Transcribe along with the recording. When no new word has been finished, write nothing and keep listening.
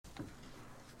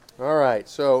All right,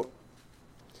 so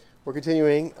we're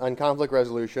continuing on conflict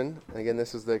resolution. And again,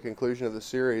 this is the conclusion of the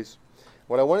series.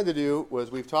 What I wanted to do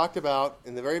was, we've talked about,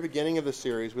 in the very beginning of the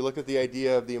series, we looked at the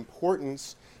idea of the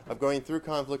importance of going through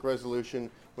conflict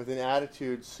resolution with an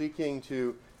attitude seeking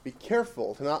to be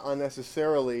careful to not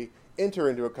unnecessarily enter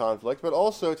into a conflict, but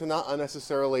also to not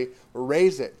unnecessarily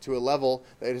raise it to a level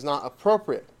that is not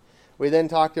appropriate. We then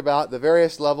talked about the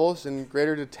various levels in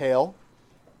greater detail.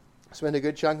 Spent a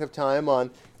good chunk of time on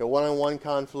one-on-one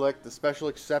conflict, the special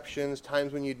exceptions,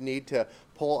 times when you'd need to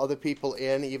pull other people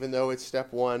in even though it's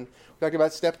step one. We talked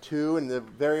about step two and the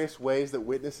various ways that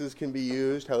witnesses can be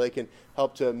used, how they can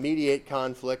help to mediate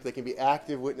conflict. They can be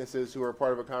active witnesses who are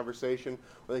part of a conversation,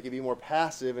 or they can be more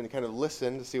passive and kind of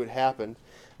listen to see what happened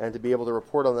and to be able to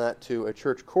report on that to a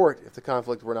church court if the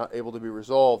conflict were not able to be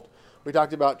resolved. We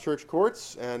talked about church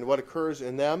courts and what occurs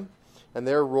in them and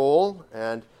their role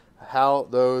and how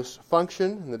those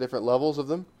function and the different levels of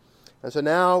them. And so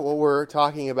now what we're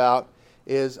talking about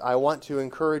is, I want to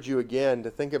encourage you again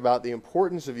to think about the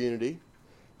importance of unity,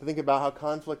 to think about how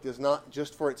conflict is not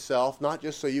just for itself, not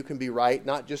just so you can be right,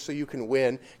 not just so you can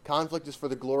win. Conflict is for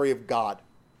the glory of God.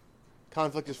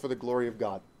 Conflict is for the glory of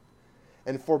God.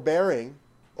 And forbearing,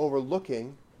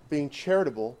 overlooking, being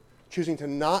charitable, choosing to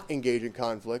not engage in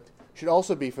conflict should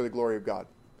also be for the glory of God.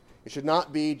 It should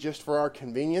not be just for our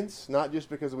convenience, not just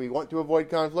because we want to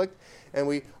avoid conflict, and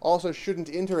we also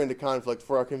shouldn't enter into conflict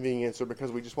for our convenience or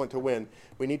because we just want to win.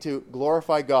 We need to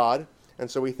glorify God, and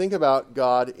so we think about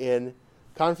God in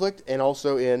conflict and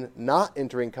also in not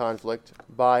entering conflict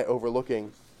by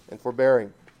overlooking and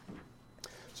forbearing.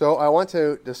 So I want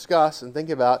to discuss and think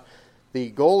about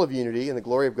the goal of unity and the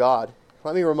glory of God.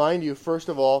 Let me remind you, first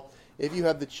of all, if you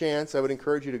have the chance, I would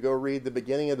encourage you to go read the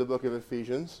beginning of the book of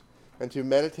Ephesians and to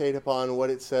meditate upon what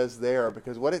it says there,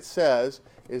 because what it says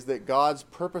is that God's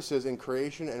purposes in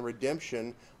creation and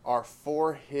redemption are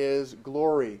for His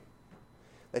glory.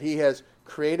 That He has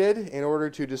created in order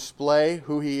to display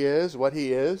who He is, what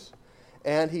He is,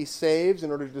 and He saves in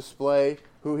order to display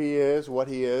who He is, what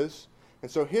He is.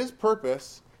 And so His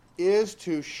purpose is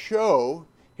to show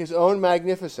His own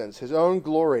magnificence, His own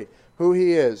glory, who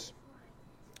He is.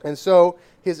 And so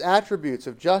His attributes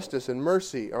of justice and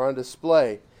mercy are on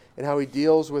display and how He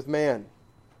deals with man.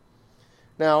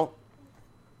 Now,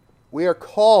 we are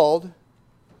called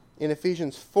in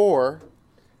Ephesians 4,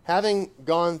 having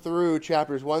gone through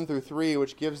chapters 1 through 3,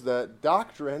 which gives the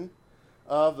doctrine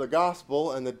of the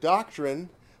gospel and the doctrine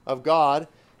of God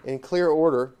in clear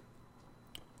order,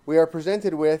 we are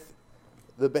presented with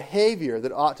the behavior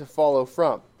that ought to follow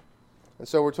from. And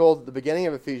so we're told at the beginning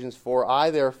of Ephesians 4,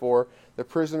 I, therefore, the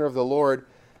prisoner of the Lord,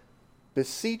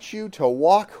 beseech you to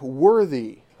walk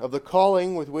worthy of the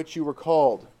calling with which you were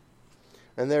called.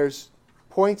 And there's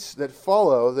points that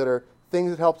follow that are things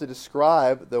that help to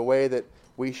describe the way that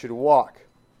we should walk.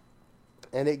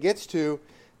 And it gets to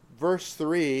verse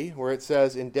 3, where it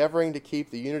says, endeavoring to keep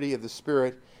the unity of the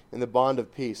Spirit in the bond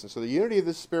of peace. And so the unity of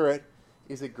the Spirit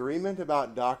is agreement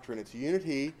about doctrine. It's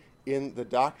unity in the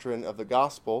doctrine of the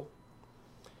gospel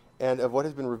and of what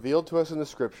has been revealed to us in the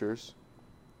Scriptures,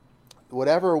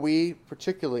 whatever we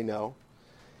particularly know.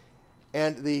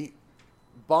 And the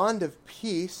bond of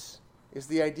peace is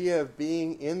the idea of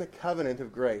being in the covenant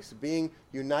of grace, being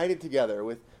united together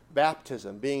with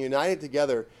baptism, being united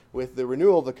together with the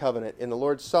renewal of the covenant in the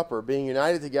Lord's Supper, being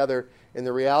united together in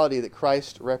the reality that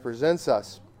Christ represents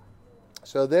us.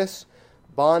 So this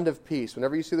bond of peace,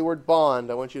 whenever you see the word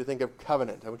bond, I want you to think of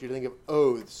covenant. I want you to think of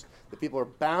oaths, that people are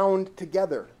bound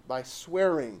together by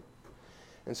swearing.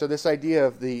 And so this idea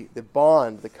of the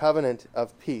bond, the covenant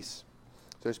of peace.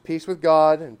 So there's peace with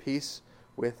God and peace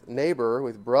with neighbor,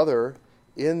 with brother,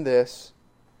 in this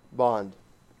bond.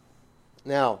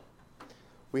 Now,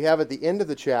 we have at the end of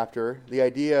the chapter the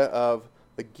idea of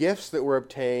the gifts that were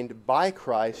obtained by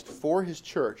Christ for His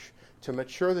church to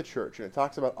mature the church. And it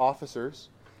talks about officers.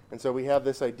 And so we have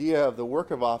this idea of the work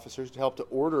of officers to help to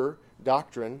order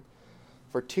doctrine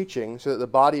for teaching so that the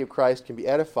body of Christ can be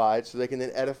edified, so they can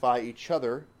then edify each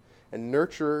other and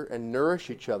nurture and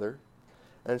nourish each other.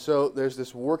 And so there's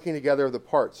this working together of the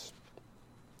parts.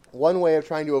 One way of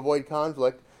trying to avoid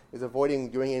conflict is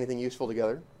avoiding doing anything useful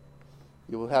together.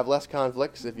 You will have less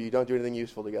conflicts if you don't do anything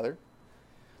useful together.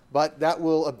 But that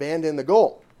will abandon the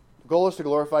goal. The goal is to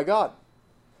glorify God.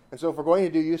 And so if we're going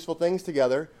to do useful things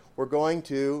together, we're going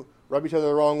to rub each other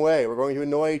the wrong way. We're going to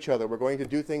annoy each other. We're going to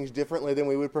do things differently than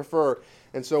we would prefer.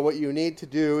 And so what you need to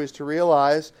do is to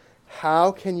realize,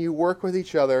 how can you work with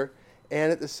each other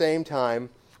and at the same time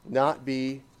not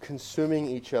be consuming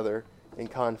each other in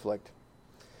conflict.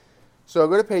 So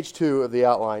go to page 2 of the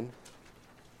outline.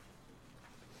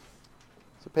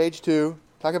 So page 2,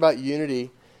 talk about unity.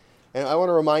 And I want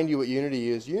to remind you what unity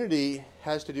is. Unity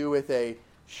has to do with a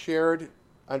shared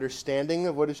understanding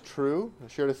of what is true, a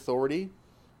shared authority,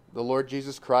 the Lord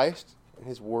Jesus Christ and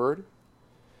His Word.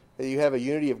 That you have a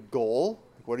unity of goal.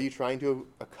 What are you trying to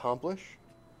accomplish?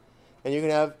 And you can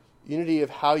have unity of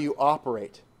how you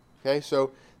operate. Okay,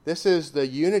 so this is the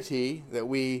unity that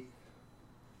we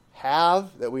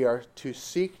have, that we are to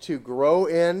seek to grow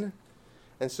in.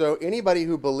 And so anybody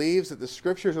who believes that the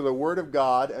Scriptures are the Word of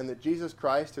God and that Jesus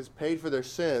Christ has paid for their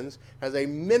sins has a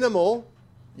minimal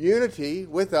unity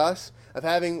with us of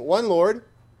having one Lord and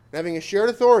having a shared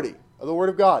authority of the Word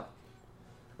of God.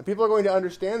 And people are going to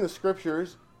understand the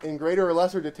Scriptures in greater or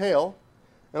lesser detail,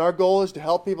 and our goal is to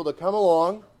help people to come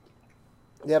along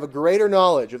and have a greater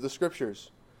knowledge of the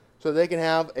Scriptures so they can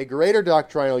have a greater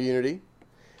doctrinal unity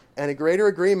and a greater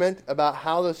agreement about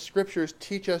how the Scriptures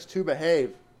teach us to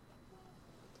behave.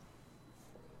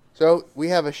 So we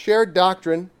have a shared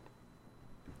doctrine,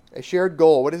 a shared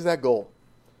goal. What is that goal?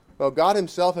 Well, God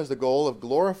Himself has the goal of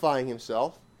glorifying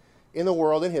Himself in the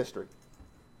world and history.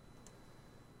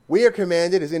 We are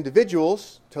commanded as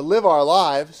individuals to live our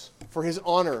lives for His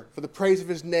honor, for the praise of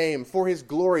His name, for His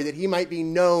glory, that He might be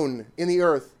known in the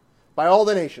earth by all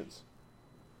the nations.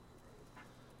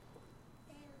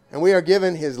 And we are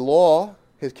given His law,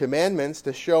 His commandments,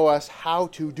 to show us how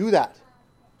to do that.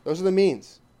 Those are the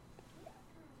means.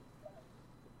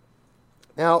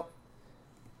 Now,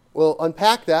 we'll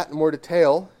unpack that in more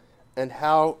detail and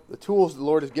how the tools the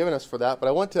Lord has given us for that, but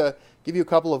I want to give you a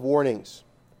couple of warnings.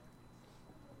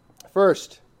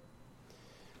 First,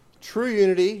 true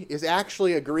unity is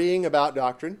actually agreeing about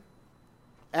doctrine,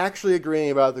 actually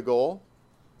agreeing about the goal,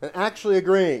 and actually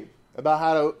agreeing about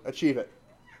how to achieve it.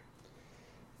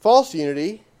 False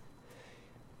unity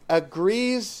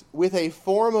agrees with a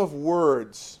form of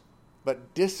words,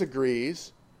 but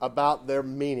disagrees about their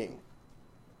meaning.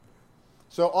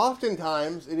 So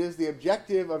oftentimes it is the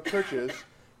objective of churches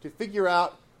to figure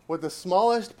out what the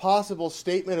smallest possible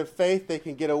statement of faith they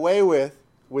can get away with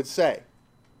would say,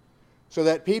 so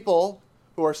that people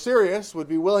who are serious would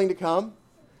be willing to come,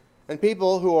 and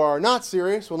people who are not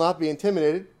serious will not be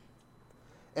intimidated,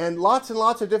 and lots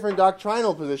of different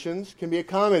doctrinal positions can be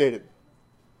accommodated.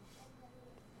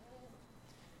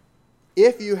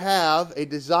 If you have a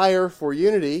desire for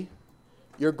unity,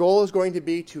 your goal is going to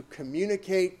be to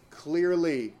communicate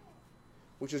clearly,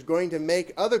 which is going to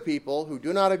make other people who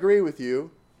do not agree with you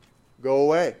go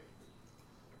away.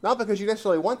 Not because you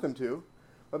necessarily want them to,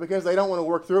 but because they don't want to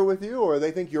work through it with you, or they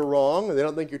think you're wrong, or they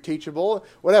don't think you're teachable,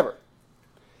 whatever.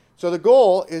 So the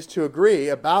goal is to agree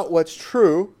about what's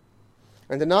true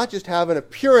and to not just have an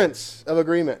appearance of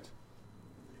agreement.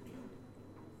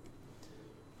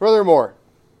 Furthermore,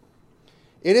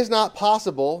 it is not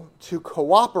possible to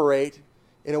cooperate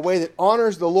in a way that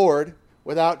honors the Lord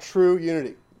without true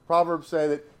unity. Proverbs say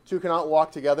that two cannot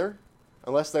walk together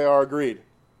unless they are agreed.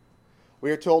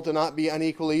 We are told to not be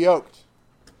unequally yoked.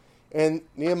 In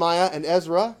Nehemiah and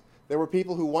Ezra, there were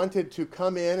people who wanted to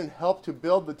come in and help to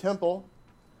build the temple,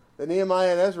 that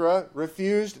Nehemiah and Ezra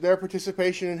refused their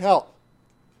participation and help,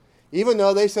 even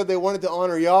though they said they wanted to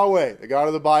honor Yahweh, the God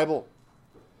of the Bible.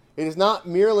 It is not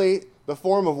merely the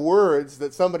form of words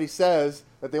that somebody says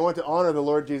that they want to honor the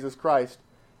Lord Jesus Christ.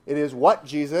 It is what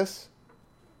Jesus,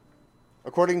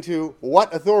 according to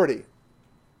what authority.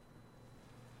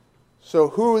 So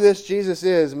who this Jesus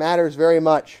is matters very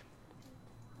much.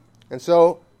 And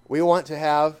so we want to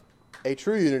have a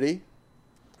true unity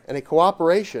and a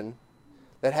cooperation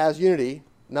that has unity,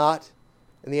 not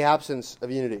in the absence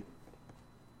of unity.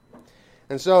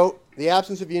 And so the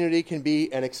absence of unity can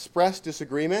be an express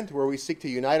disagreement where we seek to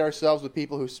unite ourselves with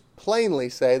people who plainly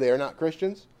say they are not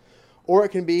Christians, or it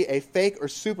can be a fake or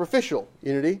superficial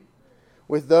unity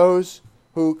with those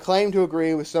who claim to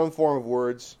agree with some form of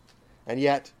words, and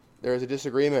yet there is a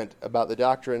disagreement about the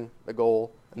doctrine, the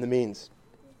goal, and the means.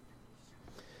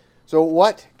 So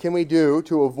what can we do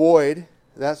to avoid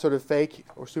that sort of fake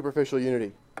or superficial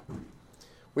unity?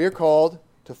 We are called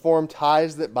to form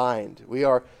ties that bind. We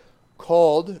are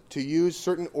called to use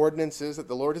certain ordinances that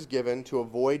the Lord has given to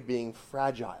avoid being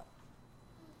fragile.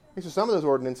 Okay, so some of those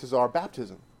ordinances are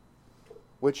baptism,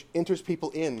 which enters people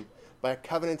in by a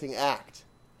covenanting act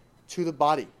to the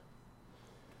body.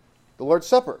 The Lord's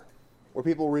Supper, where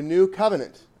people renew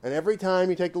covenant. And every time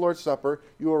you take the Lord's Supper,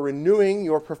 you are renewing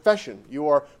your profession. You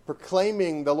are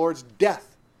proclaiming the Lord's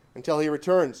death until He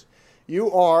returns.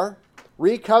 You are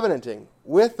recovenanting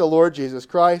with the Lord Jesus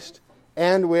Christ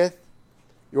and with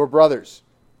your brothers.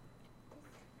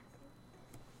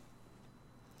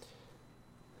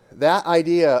 That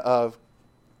idea of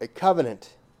a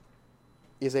covenant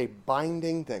is a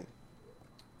binding thing.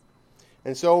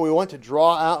 And so we want to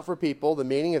draw out for people the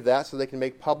meaning of that so they can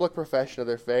make public profession of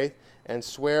their faith and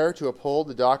swear to uphold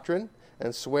the doctrine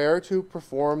and swear to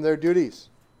perform their duties.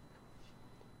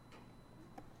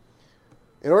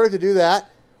 In order to do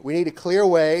that, we need a clear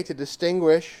way to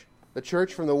distinguish the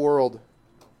church from the world.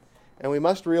 And we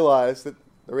must realize that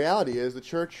the reality is the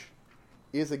church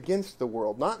is against the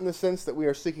world, not in the sense that we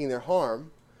are seeking their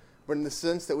harm, but in the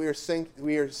sense that we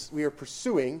are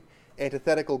pursuing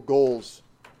antithetical goals.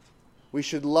 We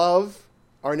should love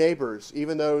our neighbors,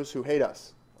 even those who hate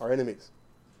us, our enemies.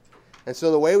 And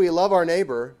so the way we love our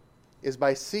neighbor is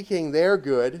by seeking their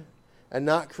good and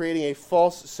not creating a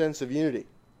false sense of unity.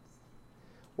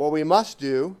 What we must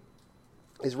do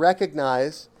is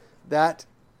recognize that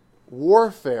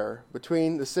warfare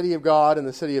between the city of God and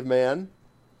the city of man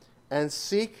and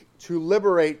seek to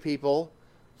liberate people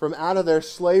from out of their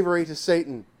slavery to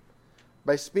Satan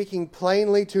by speaking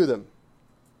plainly to them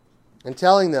and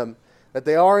telling them that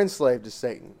they are enslaved to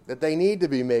Satan, that they need to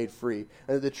be made free,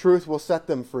 and that the truth will set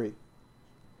them free.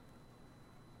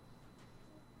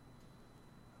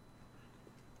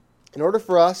 In order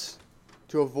for us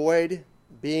to avoid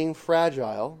being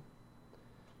fragile,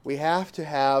 we have to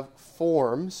have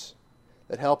forms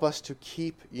that help us to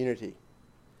keep unity.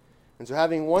 And so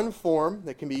having one form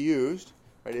that can be used,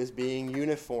 right, is being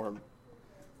uniform.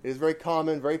 It is very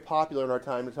common, very popular in our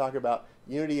time to talk about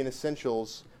unity and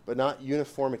essentials, but not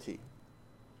uniformity.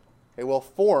 Okay, well,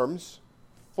 forms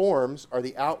are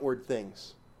the outward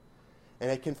things.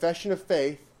 And a confession of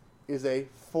faith is a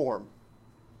form.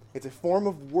 It's a form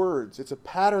of words. It's a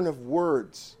pattern of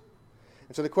words.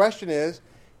 And so the question is,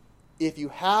 if you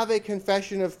have a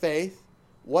confession of faith,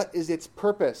 what is its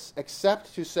purpose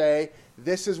except to say,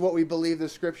 this is what we believe the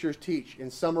Scriptures teach in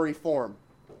summary form?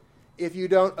 If you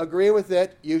don't agree with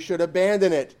it, you should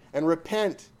abandon it and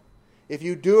repent. If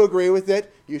you do agree with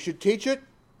it, you should teach it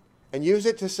and use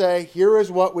it to say, here is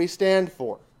what we stand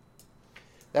for.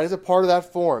 That is a part of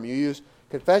that form. You use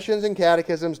confessions and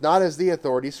catechisms not as the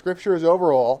authority. Scripture is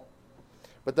overall.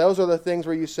 But those are the things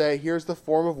where you say, here's the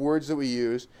form of words that we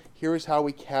use. Here is how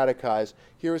we catechize.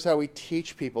 Here is how we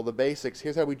teach people the basics.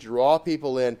 Here's how we draw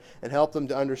people in and help them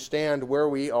to understand where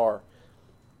we are.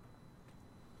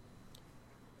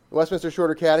 The Westminster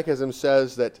Shorter Catechism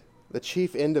says that the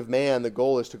chief end of man, the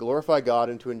goal, is to glorify God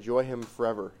and to enjoy Him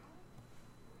forever.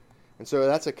 And so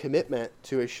that's a commitment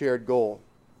to a shared goal.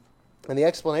 And the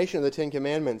explanation of the Ten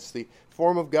Commandments, the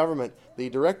form of government, the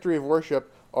directory of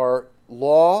worship are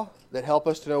law that help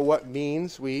us to know what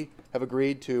means we have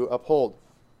agreed to uphold.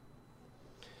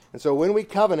 And so when we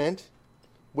covenant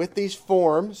with these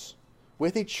forms,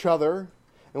 with each other,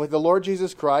 and with the Lord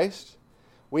Jesus Christ,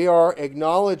 we are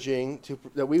acknowledging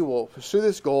that we will pursue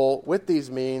this goal with these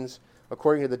means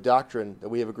according to the doctrine that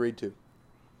we have agreed to.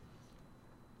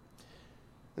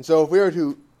 And so if we are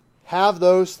to have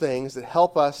those things that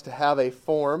help us to have a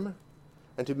form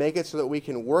and to make it so that we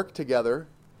can work together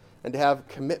and to have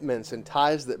commitments and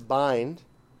ties that bind,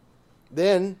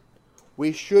 then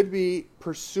we should be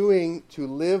pursuing to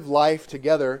live life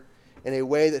together in a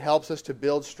way that helps us to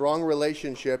build strong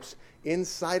relationships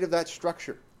inside of that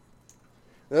structure.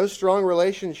 And those strong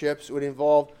relationships would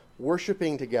involve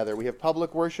worshiping together. We have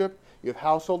public worship, you have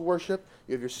household worship,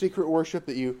 you have your secret worship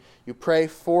that you pray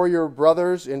for your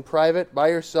brothers in private by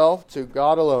yourself to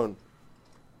God alone.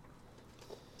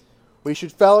 We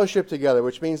should fellowship together,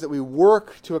 which means that we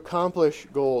work to accomplish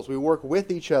goals. We work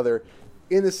with each other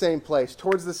in the same place,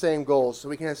 towards the same goals, so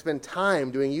we can spend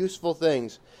time doing useful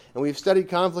things. And we've studied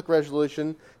conflict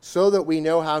resolution so that we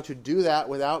know how to do that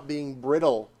without being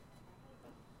brittle.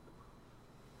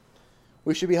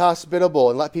 We should be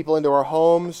hospitable and let people into our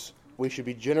homes. We should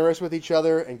be generous with each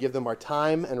other and give them our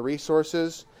time and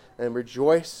resources and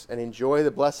rejoice and enjoy the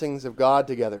blessings of God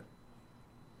together.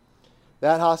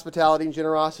 That hospitality and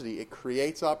generosity, it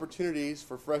creates opportunities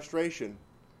for frustration.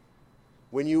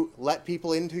 When you let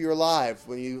people into your life,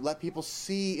 when you let people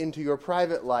see into your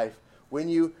private life, when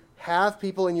you have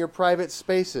people in your private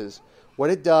spaces, what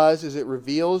it does is it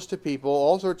reveals to people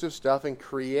all sorts of stuff and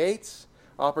creates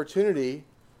opportunity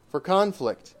for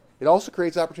conflict. It also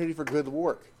creates opportunity for good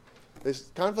work. This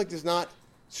conflict is not,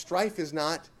 strife is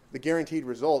not the guaranteed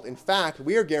result. In fact,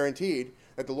 we are guaranteed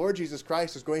that the Lord Jesus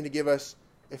Christ is going to give us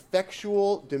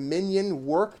effectual dominion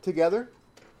work together,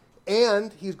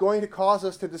 and He's going to cause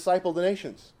us to disciple the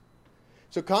nations.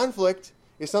 So conflict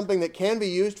is something that can be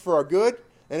used for our good,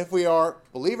 and if we are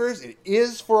believers, it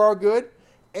is for our good,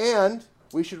 and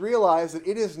we should realize that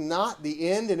it is not the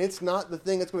end, and it's not the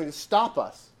thing that's going to stop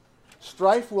us.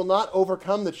 Strife will not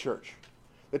overcome the church.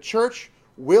 The church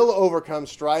will overcome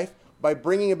strife by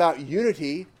bringing about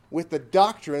unity with the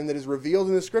doctrine that is revealed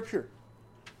in the Scripture.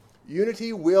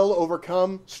 Unity will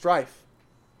overcome strife.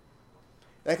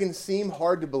 That can seem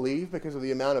hard to believe because of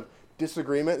the amount of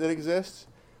disagreement that exists,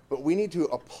 but we need to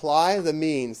apply the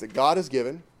means that God has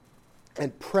given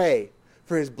and pray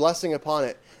for his blessing upon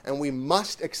it. And we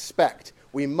must expect,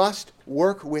 we must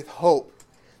work with hope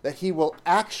that he will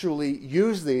actually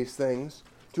use these things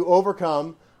to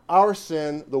overcome our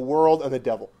sin, the world, and the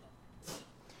devil.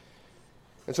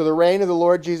 And so the reign of the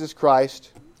Lord Jesus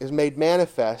Christ is made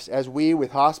manifest as we,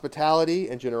 with hospitality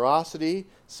and generosity,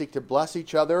 seek to bless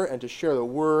each other and to share the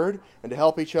word and to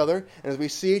help each other. And as we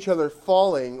see each other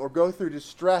falling or go through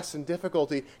distress and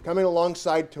difficulty, coming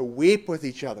alongside to weep with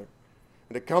each other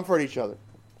and to comfort each other.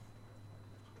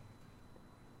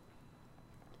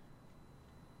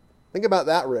 Think about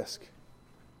that risk.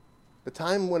 The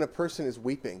time when a person is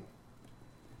weeping.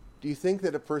 Do you think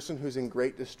that a person who's in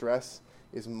great distress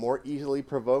is more easily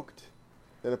provoked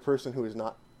than a person who is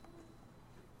not?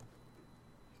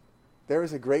 There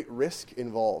is a great risk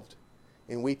involved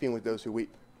in weeping with those who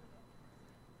weep.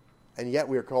 And yet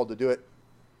we are called to do it.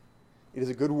 It is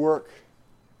a good work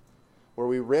where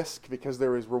we risk because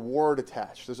there is reward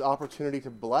attached. There's opportunity to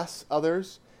bless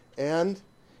others and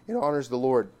it honors the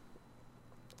Lord.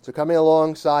 So coming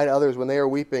alongside others when they are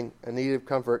weeping and need of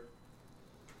comfort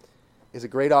is a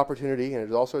great opportunity, and it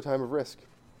is also a time of risk.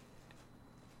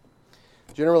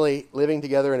 Generally, living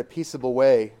together in a peaceable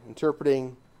way,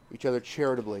 interpreting each other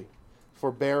charitably,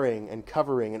 forbearing and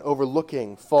covering and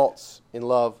overlooking faults in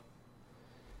love,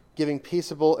 giving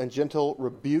peaceable and gentle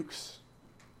rebukes.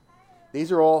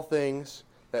 These are all things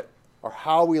that are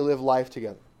how we live life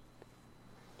together.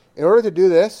 In order to do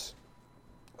this,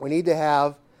 we need to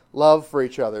have love for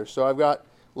each other. So I've got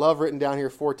love written down here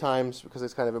 4 times because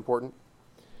it's kind of important.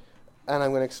 And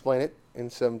I'm going to explain it in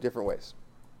some different ways.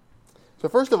 So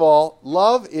first of all,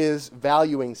 love is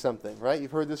valuing something, right?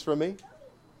 You've heard this from me.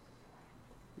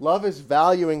 Love is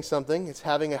valuing something. It's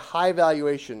having a high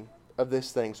valuation of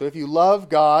this thing. So if you love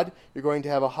God, you're going to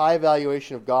have a high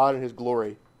valuation of God and his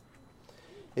glory.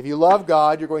 If you love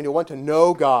God, you're going to want to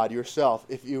know God yourself.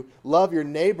 If you love your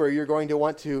neighbor, you're going to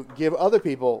want to give other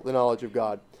people the knowledge of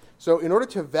God. So in order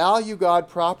to value God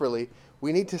properly,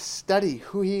 we need to study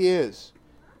who he is.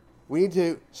 We need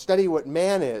to study what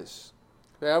man is.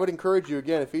 I would encourage you,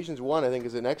 again, Ephesians 1, I think,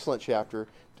 is an excellent chapter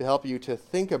to help you to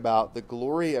think about the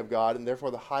glory of God and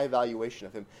therefore the high valuation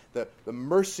of him, the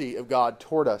mercy of God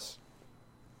toward us.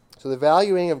 So the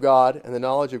valuing of God and the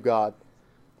knowledge of God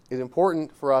is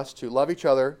important for us to love each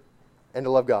other and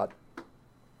to love God.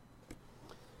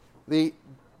 The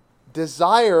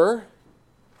desire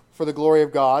for the glory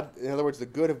of God, in other words, the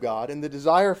good of God, and the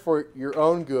desire for your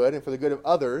own good and for the good of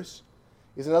others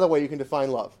is another way you can define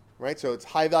love, right? So it's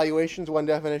high valuation is one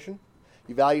definition.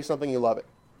 You value something, you love it.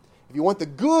 If you want the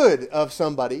good of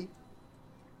somebody,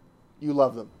 you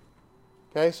love them.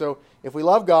 Okay, so if we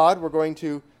love God, we're going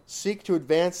to seek to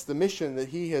advance the mission that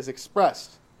he has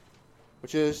expressed,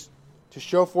 which is to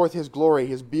show forth his glory,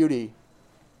 his beauty,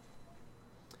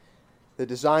 the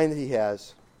design that he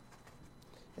has.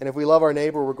 And if we love our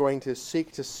neighbor, we're going to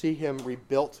seek to see him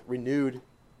rebuilt, renewed,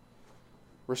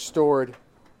 restored.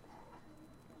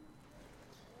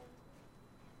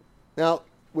 Now,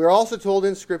 we're also told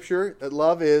in Scripture that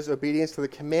love is obedience to the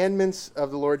commandments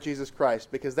of the Lord Jesus Christ,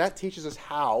 because that teaches us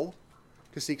how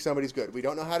to seek somebody's good. We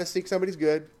don't know how to seek somebody's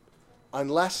good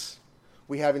unless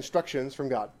we have instructions from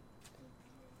God.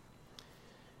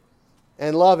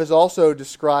 And love is also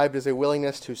described as a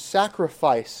willingness to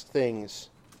sacrifice things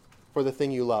for the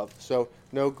thing you love. So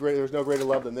there's no greater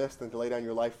love than this, than to lay down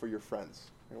your life for your friends.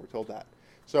 And we're told that.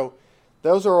 So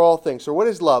those are all things. So what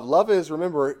is love? Love is,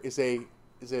 remember, is a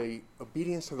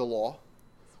obedience to the law.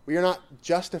 We are not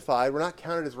justified. We're not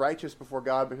counted as righteous before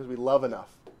God because we love enough.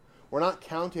 We're not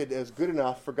counted as good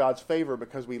enough for God's favor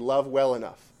because we love well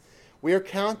enough. We are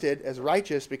counted as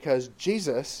righteous because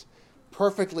Jesus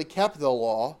perfectly kept the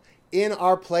law in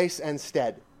our place and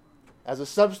stead as a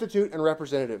substitute and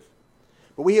representative.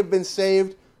 But we have been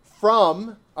saved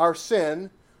from our sin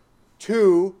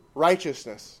to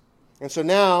righteousness. And so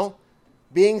now,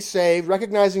 being saved,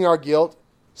 recognizing our guilt,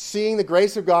 seeing the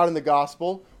grace of God in the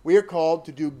gospel, we are called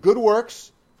to do good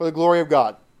works for the glory of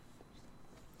God.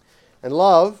 And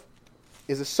love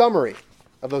is a summary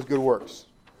of those good works.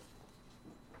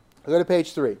 I'll go to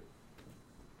page 3.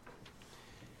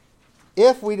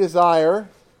 If we desire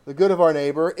the good of our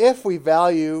neighbor, if we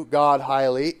value God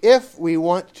highly, if we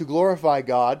want to glorify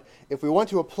God, if we want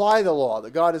to apply the law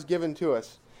that God has given to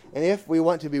us, and if we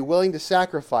want to be willing to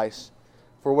sacrifice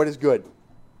for what is good,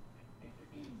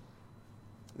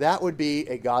 that would be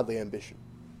a godly ambition.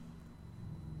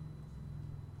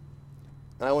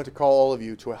 And I want to call all of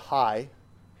you to a high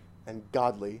and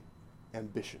godly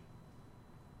ambition.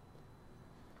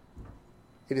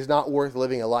 It is not worth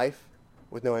living a life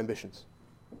with no ambitions.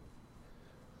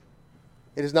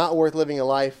 It is not worth living a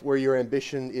life where your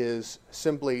ambition is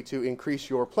simply to increase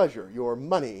your pleasure, your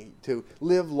money, to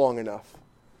live long enough.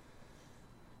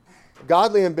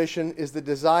 Godly ambition is the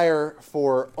desire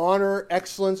for honor,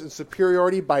 excellence, and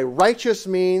superiority by righteous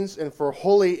means and for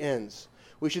holy ends.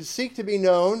 We should seek to be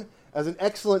known as an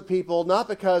excellent people, not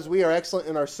because we are excellent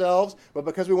in ourselves, but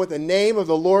because we want the name of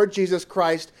the Lord Jesus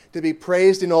Christ to be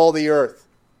praised in all the earth.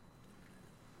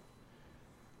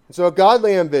 And so a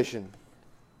godly ambition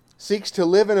seeks to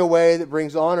live in a way that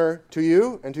brings honor to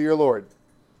you and to your Lord,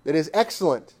 that is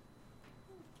excellent,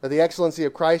 that the excellency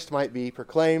of Christ might be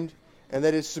proclaimed, and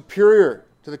that is superior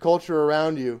to the culture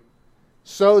around you,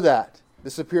 so that the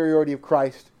superiority of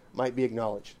Christ might be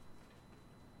acknowledged.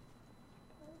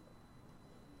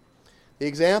 The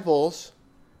examples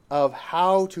of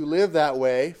how to live that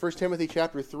way, 1 Timothy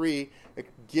chapter 3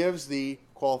 gives the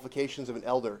qualifications of an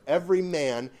elder. Every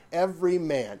man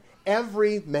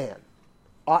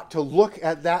ought to look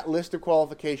at that list of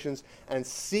qualifications and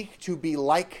seek to be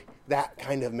like that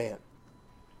kind of man.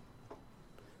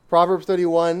 Proverbs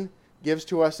 31 gives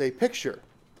to us a picture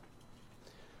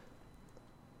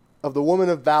of the woman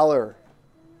of valor.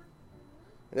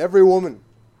 And every woman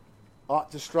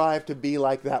ought to strive to be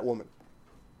like that woman.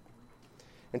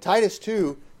 And Titus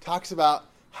 2 talks about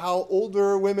how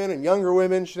older women and younger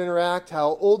women should interact,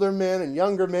 how older men and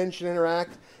younger men should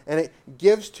interact, and it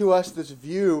gives to us this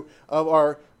view of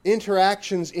our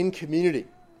interactions in community.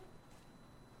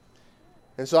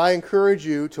 And so I encourage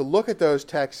you to look at those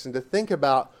texts and to think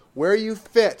about where you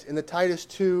fit in the Titus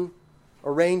 2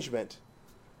 arrangement.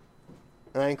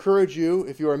 And I encourage you,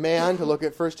 if you're a man, to look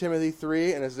at 1 Timothy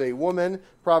 3, and as a woman,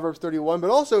 Proverbs 31. But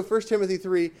also 1 Timothy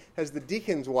 3 has the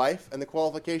deacon's wife and the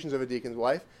qualifications of a deacon's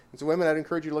wife. And so women, I'd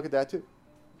encourage you to look at that too.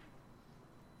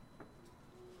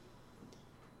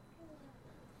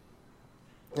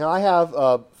 Now I have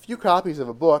a few copies of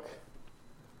a book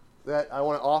that I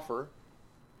want to offer.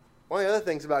 One of the other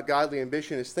things about godly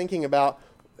ambition is thinking about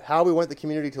how we want the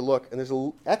community to look. And there's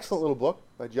an excellent little book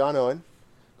by John Owen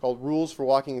called Rules for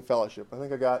Walking in Fellowship. I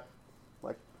think I got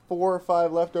like 4 or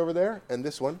 5 left over there, and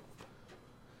this one.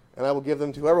 And I will give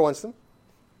them to whoever wants them.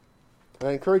 And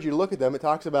I encourage you to look at them. It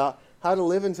talks about how to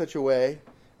live in such a way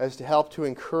as to help to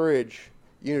encourage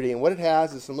unity. And what it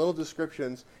has is some little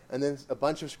descriptions and then a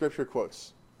bunch of scripture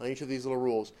quotes on each of these little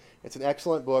rules. It's an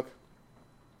excellent book.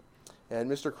 And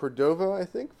Mr. Cordova, I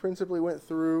think, principally went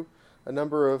through a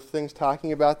number of things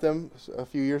talking about them a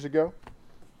few years ago.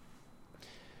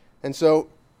 And so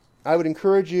I would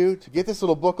encourage you to get this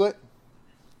little booklet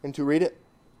and to read it.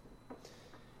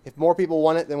 If more people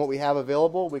want it than what we have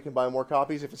available, we can buy more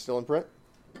copies if it's still in print.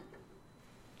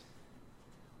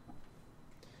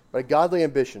 But a godly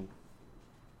ambition.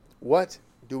 What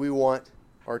do we want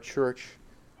our church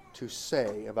to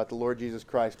say about the Lord Jesus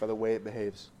Christ by the way it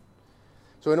behaves?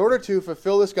 So in order to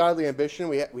fulfill this godly ambition,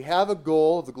 we have a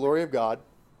goal of the glory of God.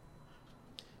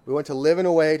 We want to live in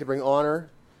a way to bring honor,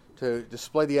 to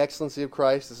display the excellency of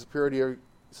Christ, the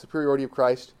superiority of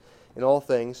Christ in all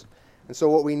things. And so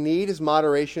what we need is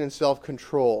moderation and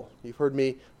self-control. You've heard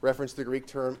me reference the Greek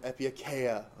term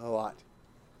epikeia a lot.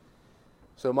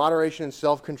 So moderation and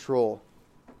self-control.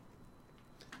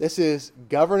 This is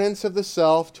governance of the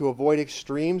self to avoid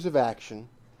extremes of action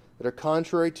that are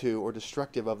contrary to or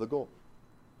destructive of the goal.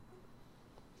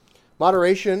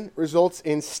 Moderation results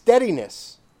in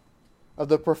steadiness of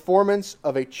the performance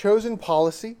of a chosen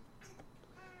policy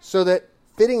so that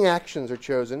fitting actions are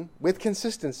chosen with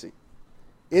consistency,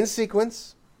 in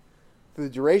sequence, through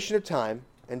the duration of time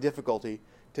and difficulty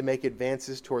to make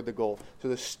advances toward the goal. So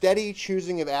the steady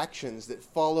choosing of actions that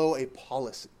follow a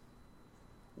policy.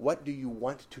 What do you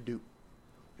want to do?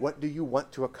 What do you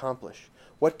want to accomplish?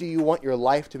 What do you want your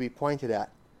life to be pointed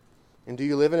at? And do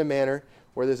you live in a manner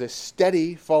where there's a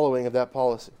steady following of that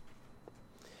policy?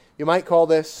 You might call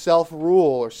this self-rule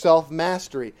or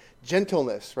self-mastery,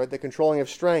 gentleness, right? The controlling of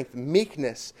strength,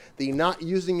 meekness, the not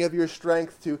using of your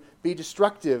strength to be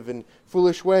destructive in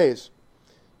foolish ways.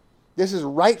 This is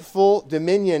rightful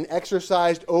dominion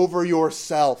exercised over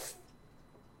yourself.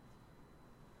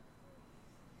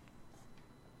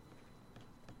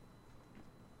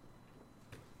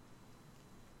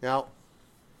 Now,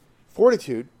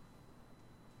 fortitude,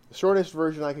 the shortest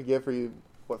version I could give for you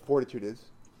what fortitude is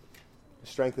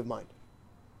strength of mind.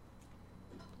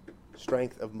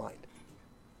 Strength of mind.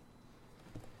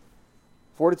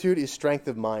 Fortitude is strength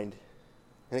of mind.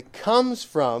 And it comes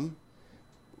from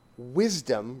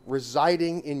wisdom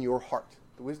residing in your heart.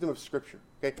 The wisdom of Scripture.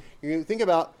 Okay? You think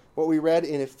about what we read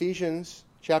in Ephesians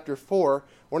chapter 4,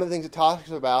 one of the things it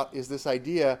talks about is this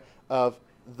idea of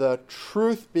the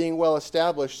truth being well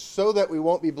established so that we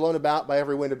won't be blown about by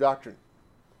every wind of doctrine.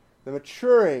 The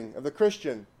maturing of the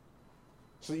Christian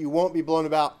so that you won't be blown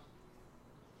about.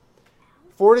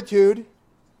 Fortitude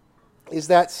is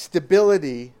that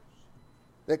stability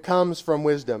that comes from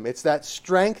wisdom. It's that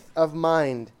strength of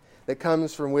mind that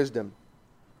comes from wisdom.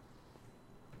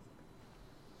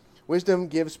 Wisdom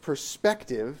gives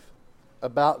perspective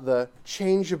about the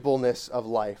changeableness of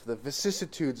life, the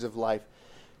vicissitudes of life,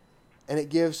 and it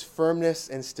gives firmness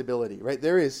and stability. Right?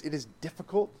 It is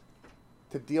difficult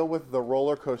to deal with the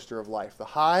roller coaster of life, the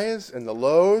highs and the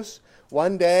lows.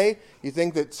 One day, you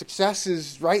think that success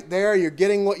is right there, you're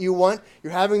getting what you want,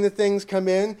 you're having the things come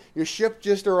in, your ship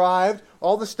just arrived,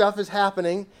 all the stuff is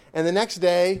happening, and the next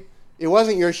day, it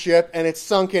wasn't your ship, and it's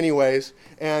sunk anyways,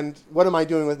 and what am I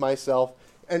doing with myself?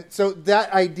 And so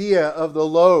that idea of the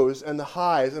lows and the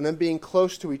highs and them being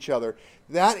close to each other,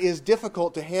 that is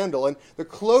difficult to handle. And the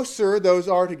closer those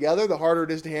are together, the harder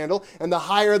it is to handle. And the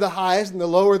higher the highs and the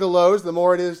lower the lows, the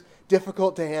more it is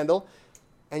difficult to handle.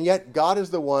 And yet God is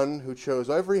the one who chose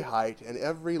every height and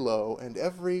every low and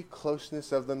every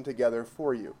closeness of them together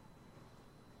for you,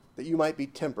 that you might be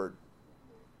tempered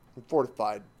and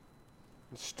fortified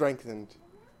and strengthened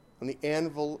on the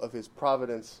anvil of his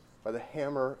providence by the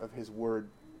hammer of his word.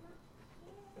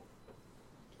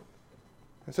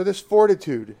 And so this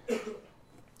fortitude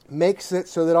makes it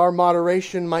so that our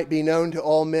moderation might be known to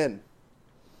all men.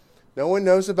 No one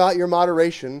knows about your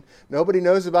moderation. Nobody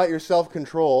knows about your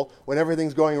self-control when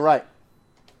everything's going right.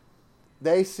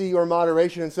 They see your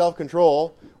moderation and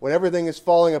self-control when everything is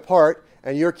falling apart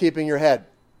and you're keeping your head.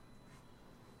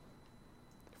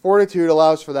 Fortitude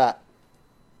allows for that.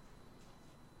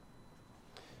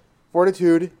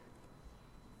 Fortitude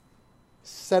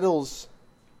settles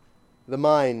the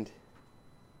mind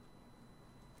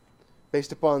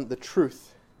based upon the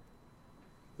truth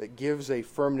that gives a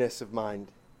firmness of mind.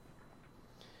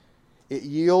 It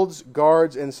yields,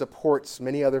 guards, and supports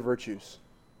many other virtues.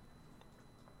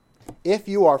 If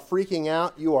you are freaking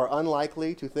out, you are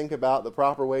unlikely to think about the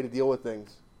proper way to deal with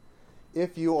things.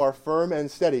 If you are firm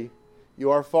and steady, you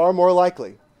are far more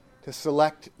likely to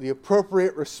select the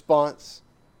appropriate response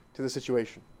to the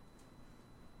situation.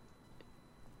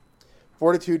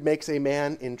 Fortitude makes a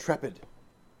man intrepid.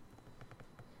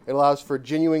 It allows for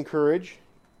genuine courage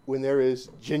when there is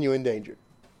genuine danger.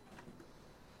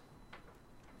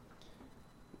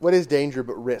 What is danger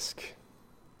but risk?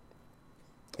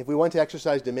 If we want to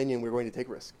exercise dominion, we're going to take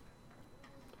risk.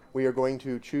 We are going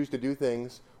to choose to do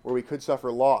things where we could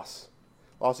suffer loss.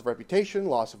 Loss of reputation,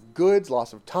 loss of goods,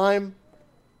 loss of time.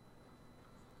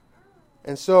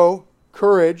 And so,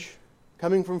 courage,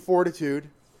 coming from fortitude,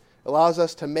 allows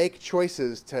us to make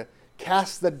choices, to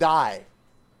cast the die,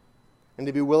 and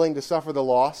to be willing to suffer the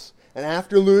loss, and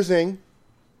after losing,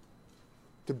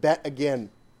 to bet again.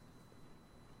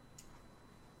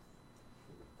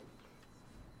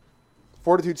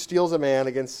 Fortitude steels a man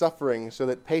against suffering so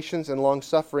that patience and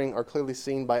long-suffering are clearly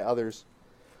seen by others.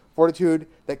 Fortitude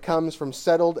that comes from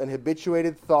settled and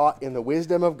habituated thought in the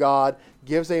wisdom of God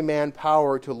gives a man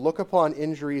power to look upon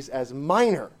injuries as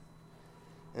minor,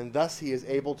 and thus he is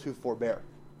able to forbear.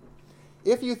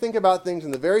 If you think about things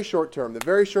in the very short term,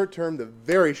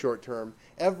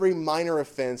 every minor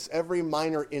offense, every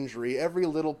minor injury, every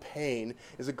little pain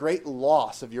is a great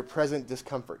loss of your present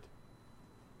discomfort.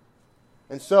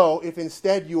 And so, if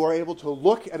instead you are able to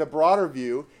look at a broader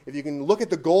view, if you can look at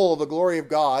the goal of the glory of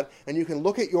God, and you can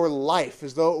look at your life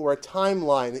as though it were a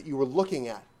timeline that you were looking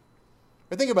at.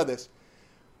 But think about this.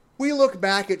 We look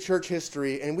back at church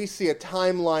history and we see a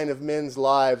timeline of men's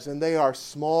lives, and they are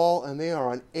small and they are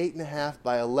on 8.5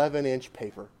 by 11-inch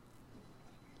paper.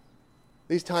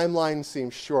 These timelines seem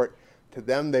short. To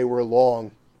them, they were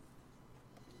long.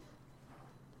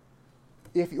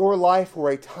 If your life were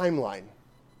a timeline,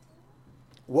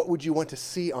 what would you want to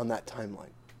see on that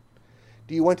timeline?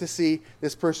 Do you want to see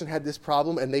this person had this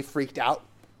problem and they freaked out?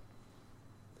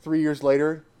 3 years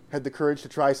later, had the courage to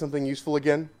try something useful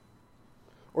again?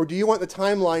 Or do you want the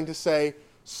timeline to say,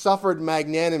 suffered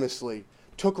magnanimously,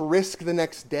 took risk the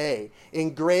next day,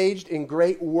 engaged in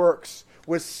great works,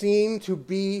 was seen to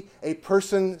be a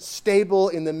person stable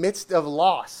in the midst of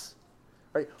loss?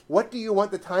 Right? What do you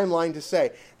want the timeline to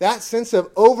say? That sense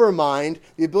of overmind,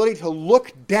 the ability to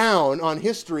look down on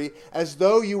history as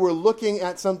though you were looking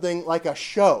at something like a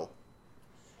show,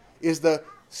 is the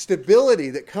stability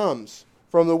that comes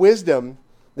from the wisdom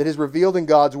that is revealed in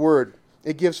God's Word.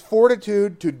 It gives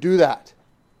fortitude to do that.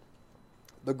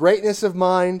 The greatness of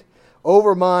mind,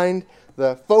 overmind,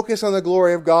 the focus on the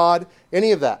glory of God,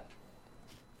 any of that.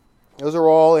 Those are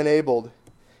all enabled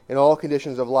in all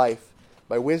conditions of life,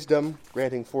 by wisdom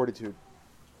granting fortitude.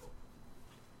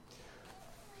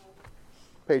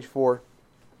 Page 4.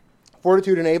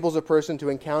 Fortitude enables a person to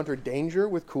encounter danger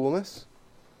with coolness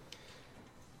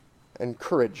and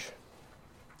courage,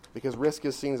 because risk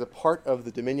is seen as a part of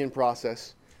the dominion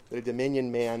process that a dominion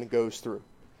man goes through.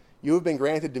 You have been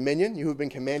granted dominion. You have been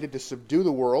commanded to subdue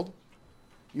the world.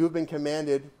 You have been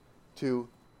commanded to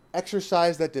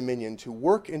exercise that dominion, to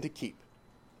work and to keep.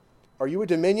 Are you a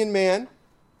dominion man,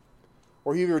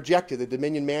 or have you rejected the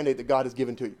dominion mandate that God has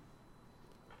given to you?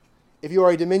 If you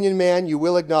are a dominion man, you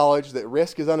will acknowledge that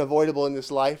risk is unavoidable in this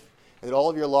life, and that all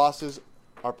of your losses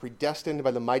are predestined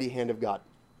by the mighty hand of God.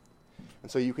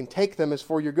 And so you can take them as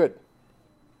for your good.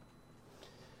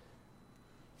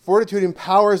 Fortitude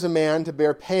empowers a man to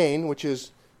bear pain, which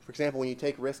is, for example, when you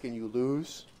take risk and you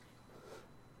lose.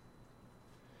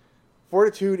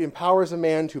 Fortitude empowers a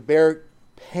man to bear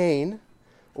pain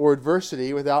or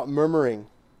adversity without murmuring,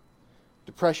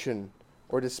 depression,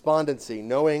 or despondency,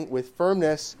 knowing with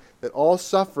firmness that all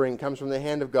suffering comes from the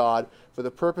hand of God for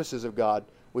the purposes of God,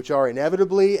 which are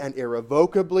inevitably and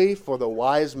irrevocably for the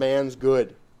wise man's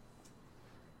good.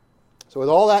 So with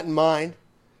all that in mind,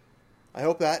 I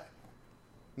hope that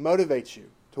motivates you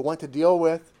to want to deal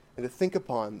with and to think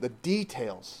upon the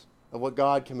details of what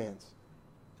God commands.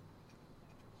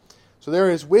 So there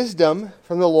is wisdom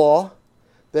from the law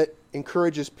that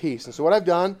encourages peace. And so what I've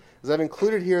done is I've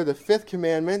included here the 5th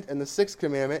commandment and the 6th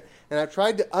commandment, and I've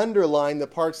tried to underline the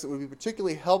parts that would be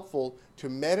particularly helpful to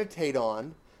meditate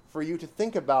on for you to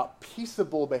think about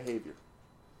peaceable behavior.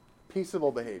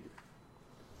 Peaceable behavior.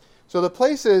 So the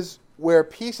places where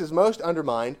peace is most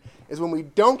undermined is when we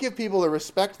don't give people the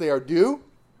respect they are due,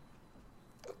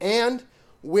 and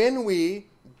when we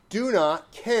do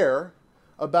not care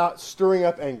about stirring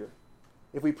up anger,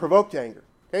 if we provoke to anger.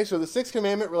 Okay, so the 6th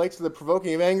commandment relates to the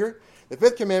provoking of anger. The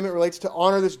 5th commandment relates to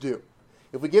honor that's due.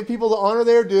 If we give people the honor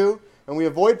they are due, and we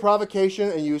avoid provocation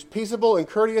and use peaceable and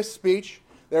courteous speech,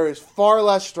 there is far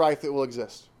less strife that will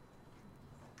exist.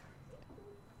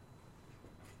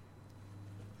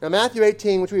 Now, Matthew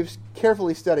 18, which we've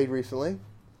carefully studied recently,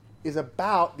 is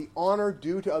about the honor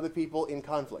due to other people in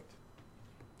conflict.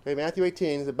 Okay, Matthew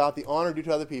 18 is about the honor due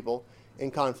to other people in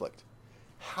conflict.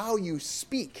 How you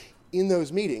speak in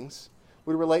those meetings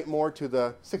would relate more to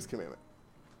the 6th commandment.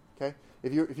 Okay?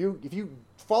 If you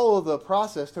follow the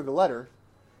process to the letter,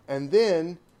 and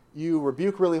then you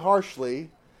rebuke really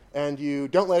harshly, and you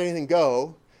don't let anything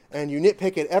go, and you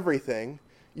nitpick at everything,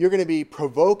 you're going to be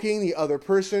provoking the other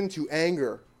person to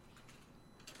anger.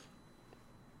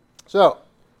 So,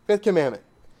 5th commandment,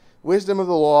 wisdom of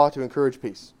the law to encourage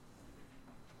peace.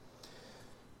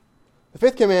 The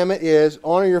 5th commandment is,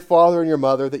 honor your father and your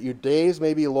mother, that your days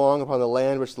may be long upon the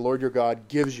land which the Lord your God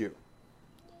gives you.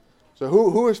 So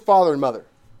who is father and mother?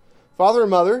 Father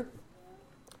and mother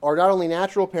are not only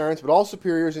natural parents, but all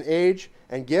superiors in age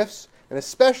and gifts, and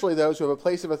especially those who have a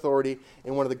place of authority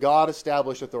in one of the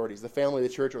God-established authorities, the family, the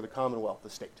church, or the commonwealth, the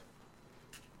state.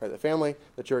 Right, the family,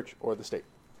 the church, or the state.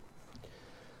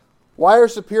 Why are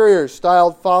superiors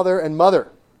styled father and mother?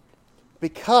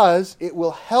 Because it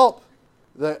will help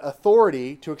the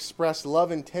authority to express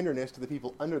love and tenderness to the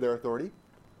people under their authority.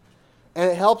 And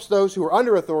it helps those who are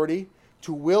under authority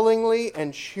to willingly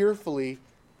and cheerfully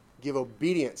give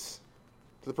obedience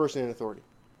to the person in authority.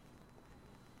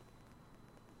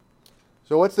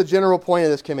 So what's the general point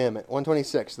of this commandment?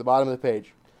 126, the bottom of the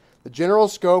page. The general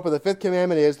scope of the 5th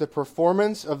commandment is the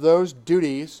performance of those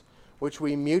duties which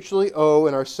we mutually owe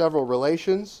in our several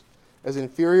relations as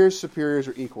inferiors, superiors,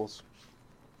 or equals.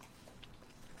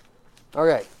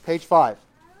 Okay, page 5.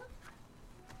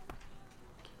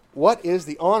 What is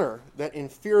the honor that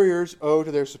inferiors owe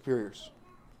to their superiors?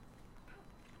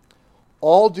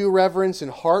 All due reverence in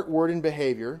heart, word, and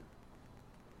behavior,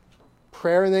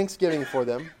 prayer and thanksgiving for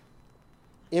them,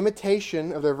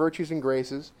 imitation of their virtues and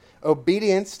graces,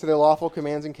 obedience to their lawful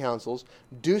commands and counsels,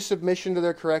 due submission to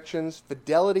their corrections,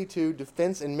 fidelity to,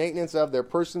 defense and maintenance of their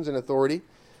persons and authority,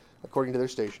 according to their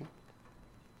station,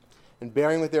 and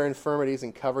bearing with their infirmities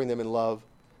and covering them in love,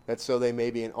 that so they may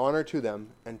be an honor to them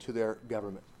and to their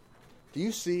government. Do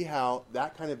you see how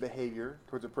that kind of behavior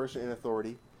towards a person in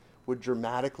authority would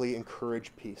dramatically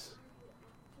encourage peace?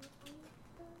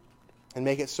 And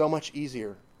make it so much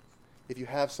easier if you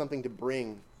have something to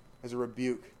bring as a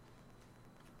rebuke.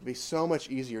 It'd be so much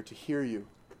easier to hear you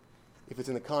if it's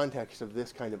in the context of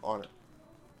this kind of honor.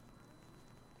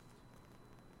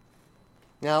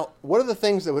 Now, what are the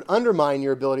things that would undermine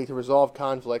your ability to resolve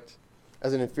conflict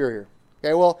as an inferior?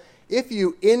 Okay, well, if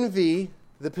you envy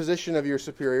the position of your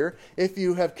superior, if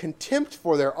you have contempt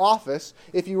for their office,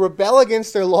 if you rebel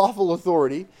against their lawful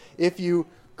authority, if you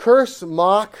curse,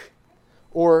 mock,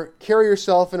 or carry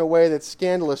yourself in a way that's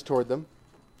scandalous toward them,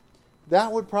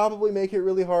 that would probably make it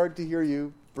really hard to hear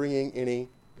you bringing any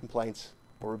complaints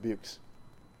or rebukes.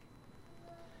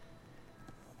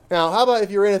 Now, how about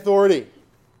if you're in authority?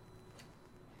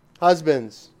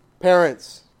 Husbands,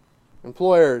 parents,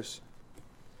 employers,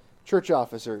 church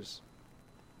officers.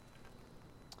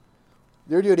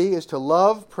 Your duty is to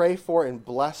love, pray for, and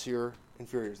bless your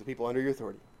inferiors, the people under your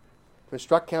authority. To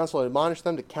instruct, counsel, and admonish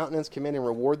them, to countenance, commend, and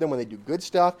reward them when they do good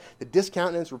stuff, to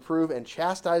discountenance, reprove, and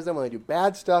chastise them when they do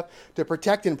bad stuff, to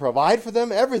protect and provide for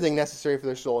them everything necessary for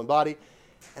their soul and body,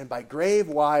 and by grave,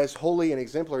 wise, holy, and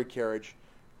exemplary carriage,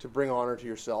 to bring honor to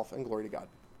yourself and glory to God.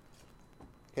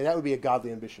 Okay, that would be a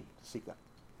godly ambition, to seek that.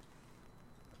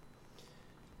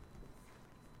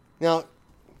 Now,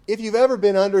 if you've ever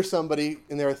been under somebody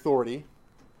in their authority,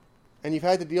 and you've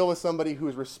had to deal with somebody who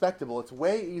is respectable, it's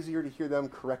way easier to hear them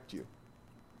correct you.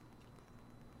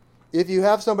 If you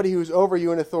have somebody who's over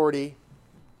you in authority,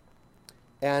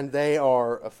 and they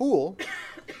are a fool,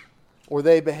 or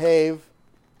they behave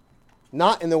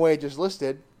not in the way just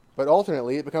listed, but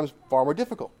alternately, it becomes far more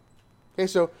difficult. Okay,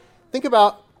 so think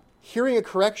about hearing a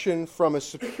correction from a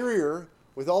superior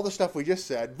with all the stuff we just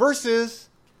said, versus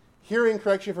hearing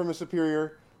correction from a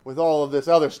superior with all of this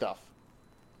other stuff.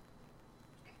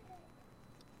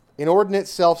 Inordinate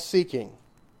self-seeking,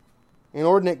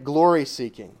 inordinate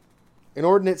glory-seeking,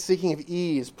 inordinate seeking of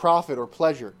ease, profit, or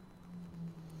pleasure,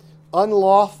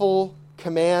 unlawful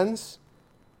commands,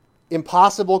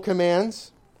 impossible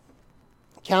commands,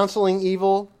 counseling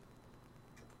evil,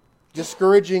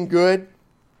 discouraging good,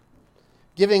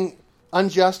 giving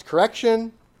unjust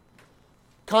correction,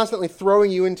 constantly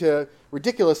throwing you into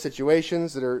ridiculous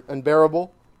situations that are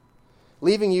unbearable,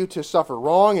 leaving you to suffer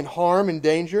wrong and harm and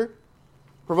danger,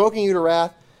 provoking you to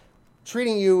wrath,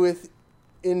 treating you with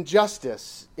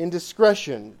injustice,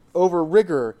 indiscretion, over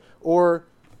rigor, or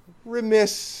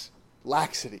remiss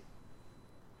laxity.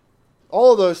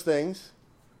 All of those things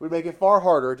would make it far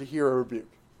harder to hear a rebuke.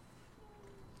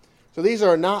 So these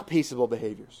are not peaceable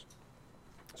behaviors.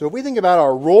 So if we think about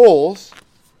our roles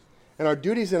and our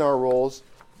duties in our roles,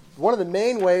 one of the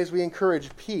main ways we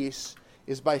encourage peace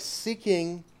is by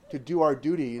seeking to do our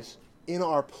duties in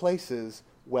our places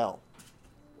well.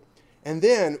 And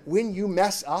then, when you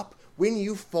mess up, when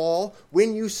you fall,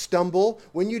 when you stumble,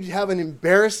 when you have an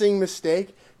embarrassing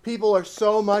mistake, people are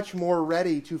so much more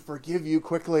ready to forgive you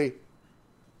quickly.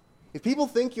 If people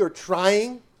think you're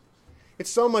trying, it's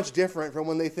so much different from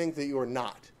when they think that you're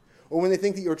not, or when they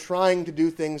think that you're trying to do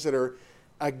things that are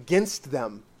against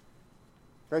them.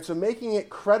 Right? So making it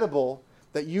credible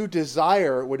that you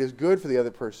desire what is good for the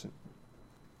other person.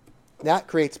 That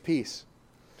creates peace.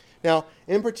 Now,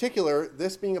 in particular,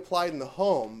 this being applied in the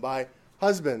home by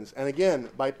husbands, and again,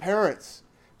 by parents,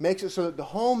 makes it so that the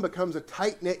home becomes a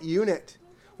tight-knit unit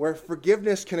where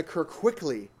forgiveness can occur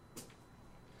quickly,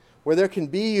 where there can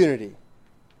be unity.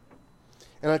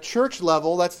 And on a church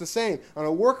level, that's the same. On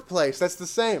a workplace, that's the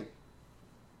same.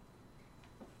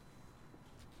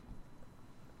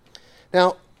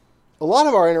 Now, a lot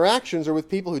of our interactions are with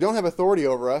people who don't have authority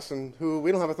over us and who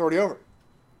we don't have authority over.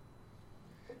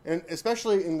 And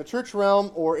especially in the church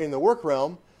realm or in the work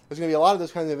realm, there's going to be a lot of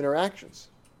those kinds of interactions.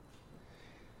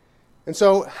 And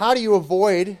so how do you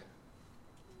avoid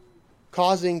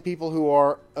causing people who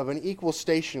are of an equal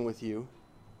station with you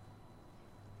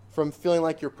from feeling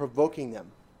like you're provoking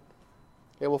them?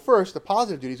 Okay, well, first, the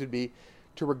positive duties would be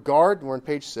to regard, and we're on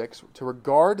page 6, to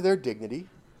regard their dignity,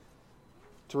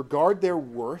 to regard their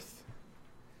worth,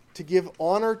 to give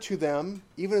honor to them,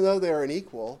 even though they are an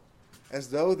equal, as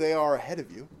though they are ahead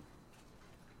of you,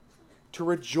 to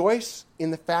rejoice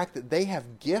in the fact that they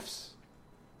have gifts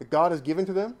that God has given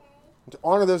to them, and to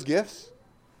honor those gifts,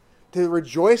 to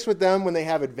rejoice with them when they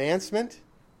have advancement,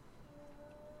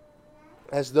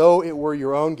 as though it were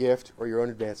your own gift or your own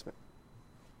advancement.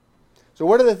 So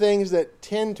what are the things that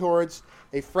tend towards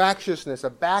a fractiousness, a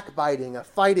backbiting, a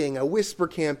fighting, a whisper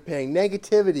campaign,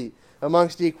 negativity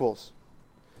amongst equals?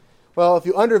 Well, if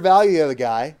you undervalue the other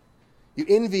guy, you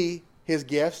envy his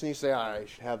gifts, and you say, I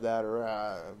should have that, or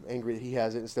angry that he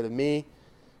has it instead of me.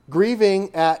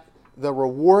 Grieving at the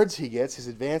rewards he gets, his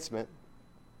advancement,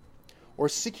 or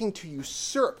seeking to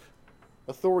usurp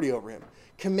authority over him.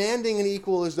 Commanding an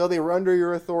equal as though they were under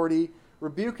your authority,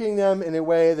 rebuking them in a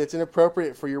way that's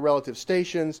inappropriate for your relative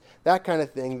stations, that kind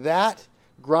of thing. That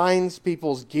grinds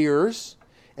people's gears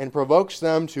and provokes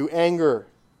them to anger.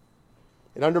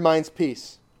 It undermines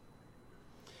peace.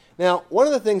 Now, one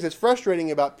of the things that's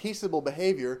frustrating about peaceable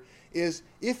behavior is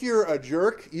if you're a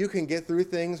jerk, you can get through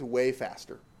things way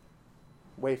faster.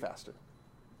 Way faster.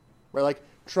 Right? Like,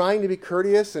 trying to be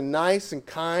courteous and nice and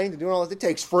kind and doing all this, it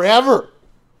takes forever.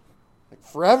 Like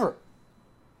forever.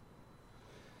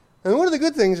 And one of the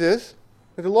good things is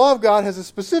that the law of God has a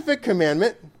specific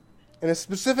commandment and a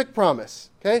specific promise.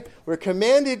 Okay? We're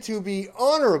commanded to be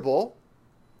honorable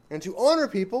and to honor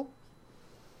people.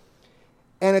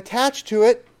 And attached to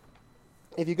it,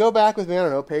 if you go back with me, I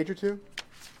don't know, a page or two,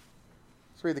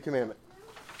 let's read the commandment.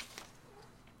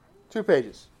 2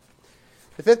 pages.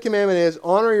 The 5th commandment is,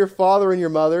 honor your father and your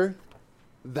mother,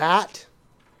 that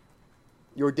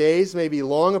your days may be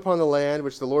long upon the land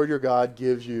which the Lord your God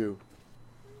gives you.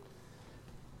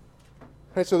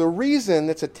 Right, so the reason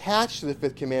that's attached to the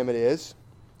 5th commandment is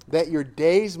that your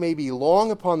days may be long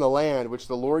upon the land which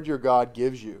the Lord your God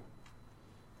gives you.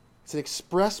 It's an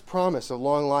express promise of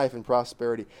long life and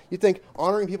prosperity. You think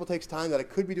honoring people takes time, that I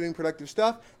could be doing productive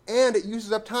stuff, and it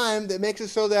uses up time that makes it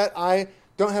so that I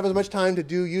don't have as much time to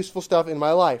do useful stuff in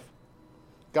my life.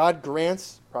 God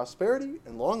grants prosperity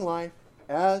and long life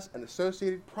as an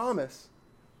associated promise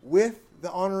with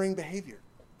the honoring behavior.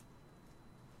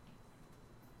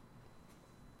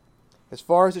 As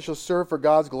far as it shall serve for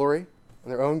God's glory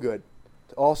and their own good,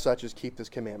 to all such as keep this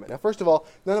commandment. Now, first of all,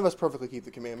 none of us perfectly keep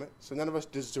the commandment, so none of us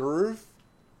deserve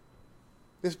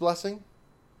this blessing.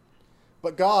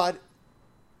 But God,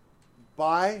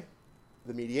 by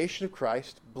the mediation of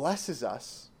Christ, blesses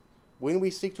us when we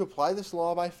seek to apply this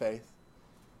law by faith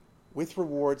with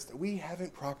rewards that we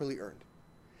haven't properly earned.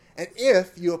 And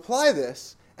if you apply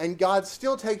this and God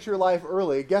still takes your life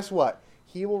early, guess what?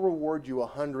 He will reward you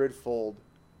 100-fold.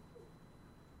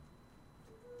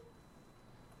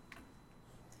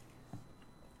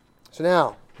 So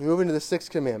now, we move into the 6th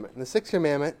commandment. And the 6th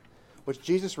commandment, which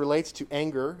Jesus relates to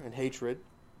anger and hatred,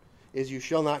 is you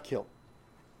shall not kill.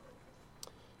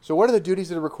 So what are the duties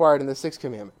that are required in the 6th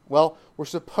commandment? Well, we're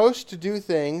supposed to do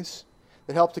things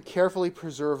that help to carefully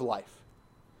preserve life.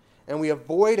 And we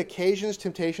avoid occasions,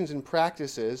 temptations, and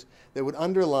practices that would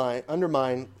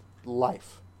undermine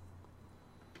life.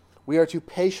 We are to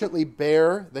patiently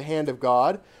bear the hand of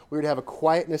God. We are to have a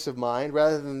quietness of mind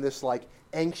rather than this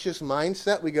anxious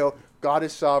mindset. We go, God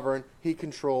is sovereign, He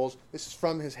controls, this is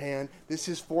from His hand, this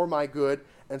is for my good.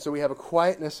 And so we have a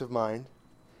quietness of mind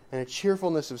and a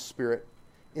cheerfulness of spirit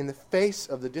in the face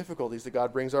of the difficulties that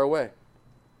God brings our way.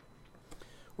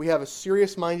 We have a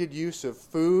serious-minded use of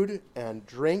food and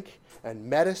drink and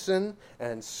medicine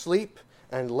and sleep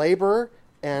and labor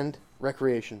and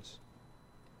recreations.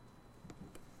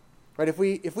 Right? If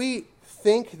we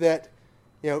think that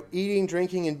eating,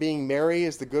 drinking, and being merry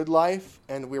is the good life,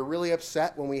 and we're really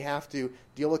upset when we have to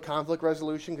deal with conflict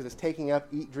resolution because it's taking up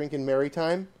eat, drink, and merry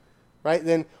time, right?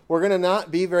 Then we're going to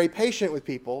not be very patient with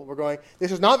people. We're going,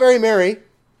 this is not very merry.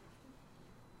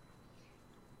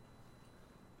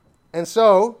 And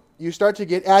so you start to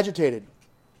get agitated.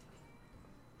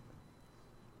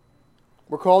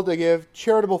 We're called to give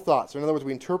charitable thoughts. In other words,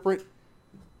 we interpret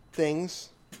things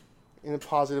in a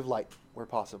positive light where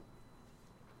possible.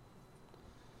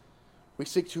 We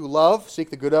seek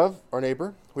the good of our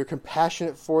neighbor. We're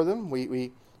compassionate for them.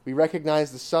 We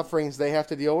recognize the sufferings they have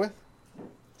to deal with.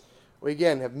 We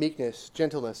again have meekness,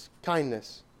 gentleness,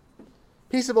 kindness,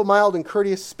 peaceable, mild, and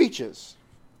courteous speeches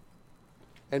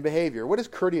and behavior. What is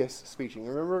courteous speaking?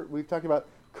 Remember, we've talked about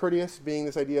courteous being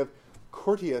this idea of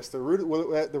courteous. The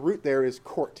root there is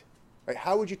court. Right?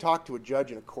 How would you talk to a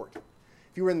judge in a court?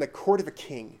 If you were in the court of a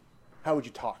king, how would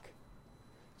you talk?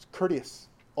 It's courteous,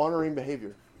 honoring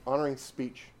behavior. Honoring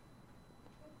speech.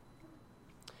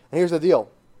 And here's the deal.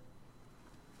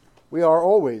 We are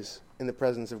always in the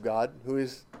presence of God, who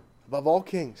is above all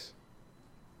kings.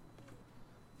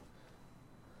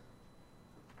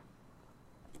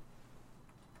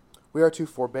 We are to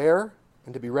forbear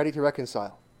and to be ready to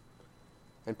reconcile,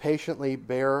 and patiently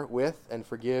bear with and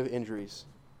forgive injuries.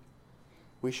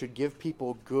 We should give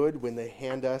people good when they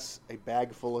hand us a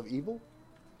bag full of evil,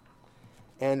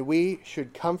 and we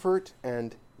should comfort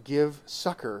and give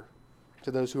succor to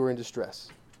those who are in distress.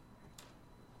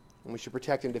 And we should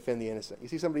protect and defend the innocent. You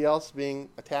see somebody else being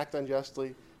attacked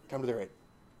unjustly, come to their aid.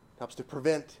 Helps to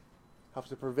prevent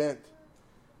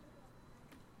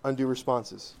undue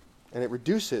responses. And it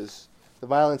reduces the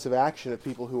violence of action of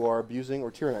people who are abusing or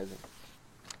tyrannizing.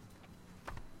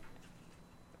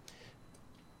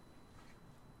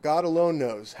 God alone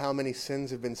knows how many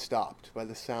sins have been stopped by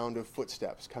the sound of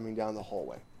footsteps coming down the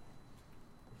hallway.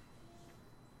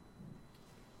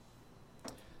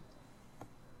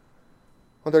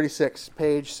 (136),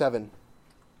 page 7.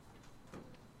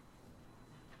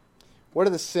 What are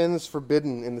the sins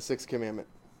forbidden in the 6th commandment?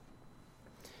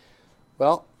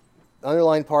 Well, the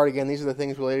underlined part, again, these are the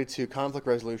things related to conflict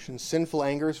resolution. Sinful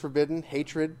anger is forbidden,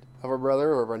 hatred of our brother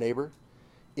or of our neighbor,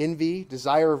 envy,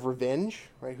 desire of revenge.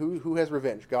 Right? Who has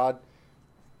revenge? God.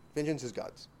 Vengeance is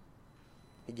God's.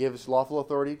 He gives lawful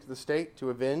authority to the state to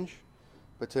avenge,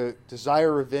 but to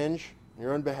desire revenge on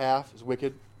your own behalf is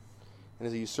wicked and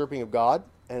is a usurping of God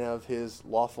and of his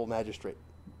lawful magistrate.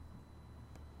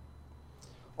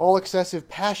 All excessive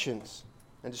passions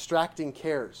and distracting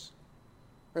cares.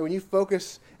 Right? When you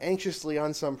focus anxiously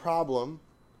on some problem,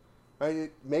 right,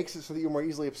 it makes it so that you're more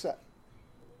easily upset.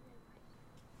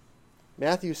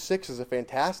 Matthew 6 is a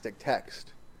fantastic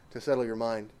text to settle your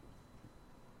mind.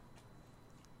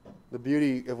 The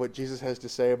beauty of what Jesus has to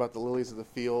say about the lilies of the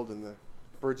field and the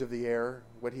birds of the air,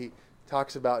 what he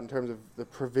talks about in terms of the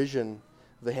provision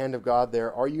of the hand of God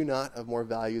there. Are you not of more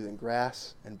value than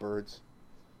grass and birds?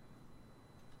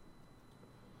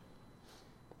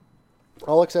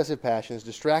 All excessive passions,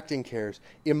 distracting cares,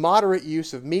 immoderate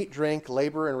use of meat, drink,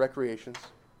 labor, and recreations,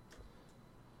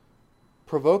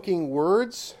 provoking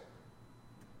words,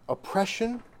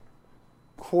 oppression,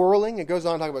 quarreling. It goes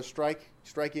on to talk about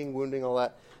striking, wounding, all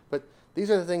that. But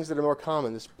these are the things that are more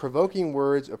common. This provoking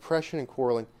words, oppression, and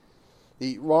quarreling.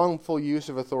 The wrongful use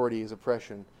of authority is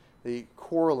oppression. The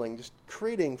quarreling, just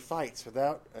creating fights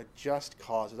without a just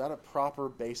cause, without a proper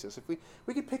basis. If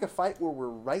we could pick a fight where we're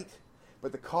right,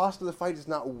 but the cost of the fight is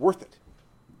not worth it.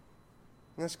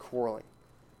 And that's quarreling.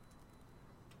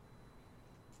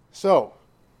 So,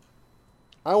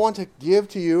 I want to give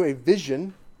to you a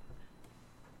vision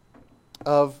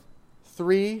of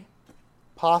 3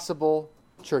 possible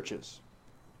churches.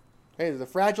 Okay, there's the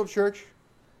fragile church,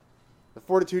 the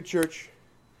fortitude church,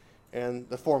 and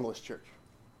the formless church.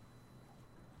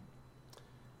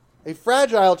 A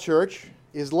fragile church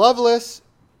is loveless,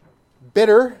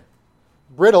 bitter,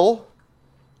 brittle,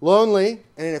 lonely,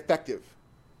 and ineffective.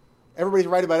 Everybody's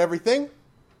right about everything.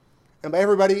 And by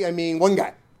everybody, I mean one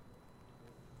guy.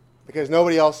 Because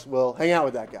nobody else will hang out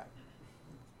with that guy.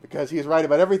 Because he is right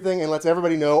about everything and lets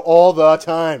everybody know all the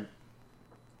time.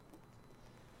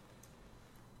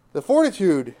 The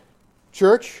fortitude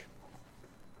church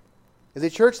is a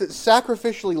church that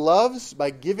sacrificially loves by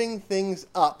giving things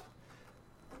up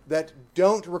that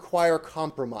don't require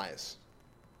compromise.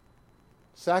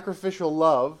 Sacrificial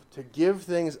love to give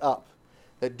things up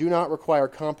that do not require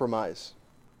compromise.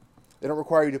 They don't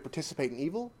require you to participate in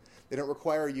evil. They don't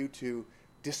require you to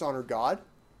dishonor God.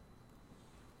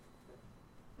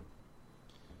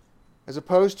 As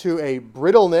opposed to a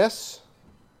brittleness,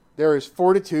 there is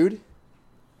fortitude.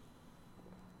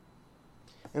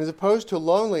 And as opposed to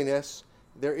loneliness,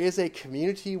 there is a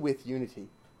community with unity.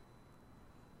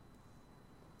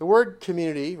 The word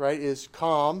community, right, is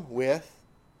com, with,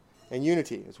 and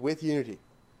unity. It's with unity.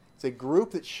 It's a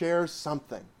group that shares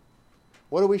something.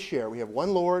 What do we share? We have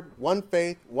one Lord, one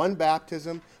faith, one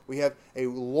baptism. We have a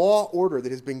law order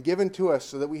that has been given to us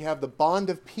so that we have the bond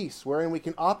of peace wherein we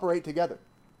can operate together.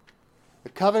 The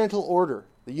covenantal order,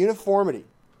 the uniformity,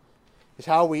 is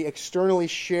how we externally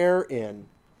share in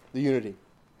the unity.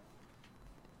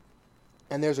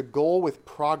 And there's a goal with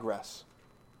progress.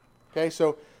 Okay,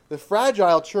 so the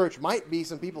fragile church might be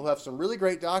some people who have some really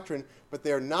great doctrine, but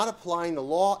they're not applying the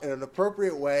law in an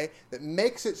appropriate way that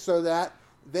makes it so that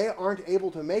they aren't able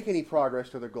to make any progress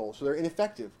to their goal. So they're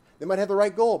ineffective. They might have the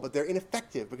right goal, but they're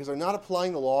ineffective because they're not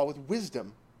applying the law with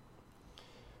wisdom.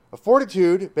 A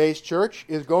fortitude-based church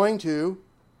is going to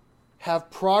have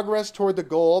progress toward the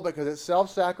goal because it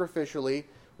self-sacrificially,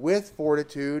 with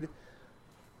fortitude,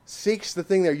 seeks the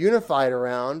thing they're unified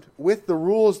around with the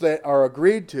rules that are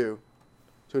agreed to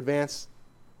advance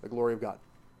the glory of God.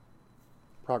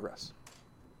 Progress.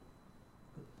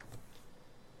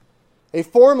 A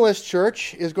formless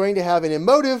church is going to have an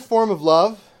emotive form of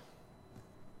love.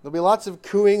 There'll be lots of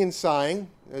cooing and sighing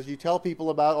as you tell people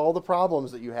about all the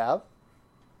problems that you have.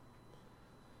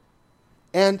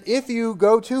 And if you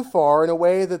go too far in a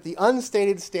way that the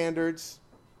unstated standards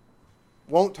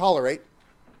won't tolerate,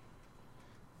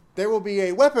 there will be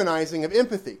a weaponizing of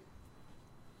empathy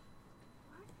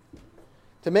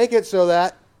to make it so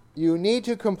that you need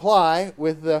to comply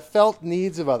with the felt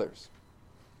needs of others.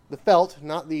 The felt,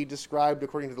 not the described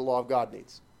according to the law of God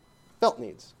needs. Felt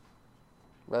needs,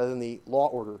 rather than the law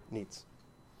order needs.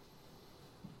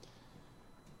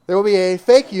 There will be a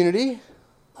fake unity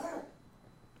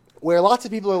where lots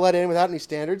of people are let in without any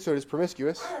standards, so it is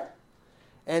promiscuous,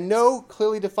 and no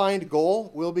clearly defined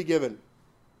goal will be given.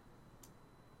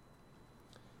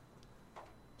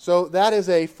 So that is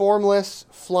a formless,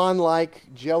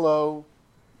 flan-like, jello,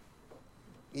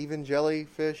 even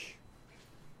jellyfish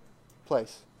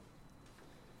place.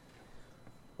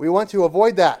 We want to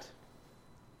avoid that.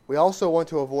 We also want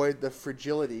to avoid the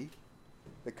fragility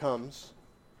that comes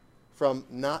from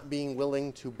not being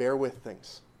willing to bear with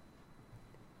things.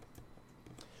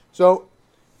 So,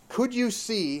 could you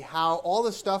see how all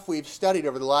the stuff we've studied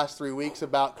over the last 3 weeks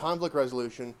about conflict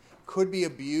resolution could be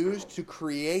abused to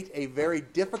create a very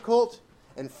difficult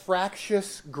and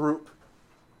fractious group?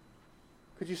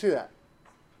 Could you see that?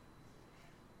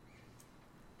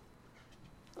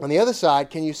 On the other side,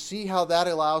 can you see how that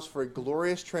allows for a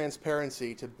glorious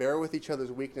transparency to bear with each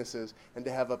other's weaknesses and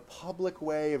to have a public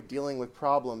way of dealing with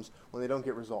problems when they don't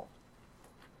get resolved?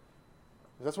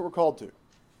 That's what we're called to.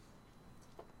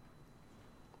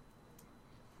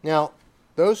 Now,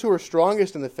 those who are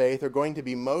strongest in the faith are going to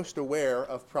be most aware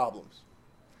of problems.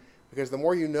 Because the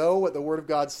more you know what the Word of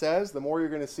God says, the more you're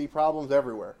going to see problems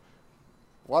everywhere.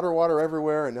 Water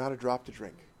everywhere and not a drop to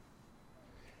drink.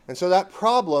 And so that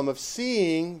problem of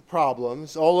seeing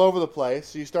problems all over the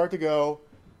place, you start to go,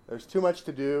 there's too much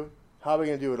to do. How are we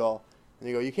going to do it all? And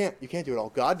you go, you can't do it all.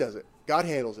 God does it. God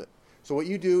handles it. So what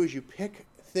you do is you pick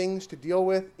things to deal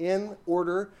with in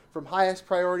order from highest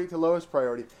priority to lowest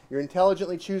priority. You're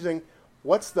intelligently choosing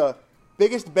what's the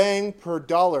biggest bang per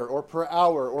dollar or per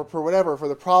hour or per whatever for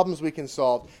the problems we can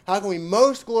solve. How can we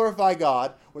most glorify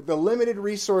God with the limited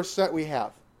resource set we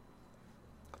have?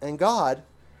 And God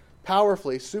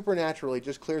powerfully, supernaturally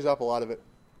just clears up a lot of it.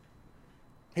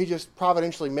 He just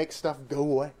providentially makes stuff go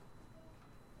away.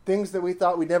 Things that we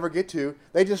thought we'd never get to,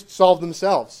 they just solve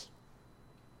themselves.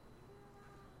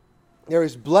 There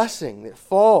is blessing that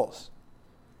falls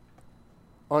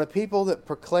on a people that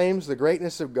proclaims the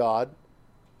greatness of God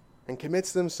and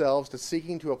commits themselves to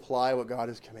seeking to apply what God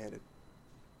has commanded.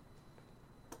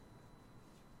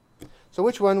 So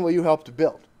which one will you help to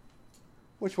build?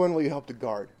 Which one will you help to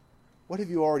guard? What have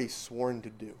you already sworn to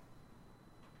do?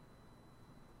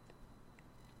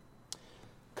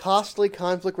 Costly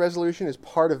conflict resolution is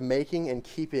part of making and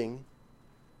keeping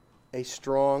a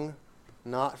strong,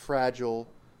 not fragile,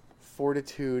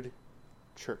 fortitude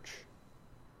church.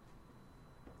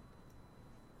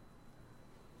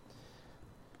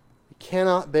 You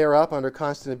cannot bear up under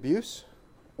constant abuse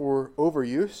or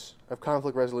overuse of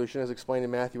conflict resolution as explained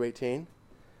in Matthew 18,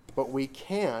 but we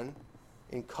can,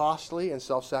 in costly and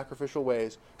self-sacrificial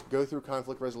ways, go through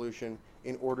conflict resolution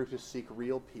in order to seek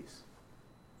real peace.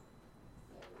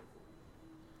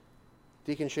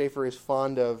 Deacon Schaefer is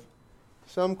fond of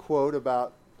some quote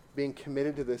about being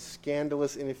committed to the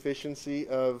scandalous inefficiency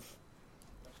of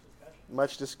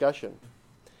much discussion.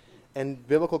 And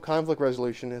biblical conflict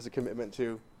resolution is a commitment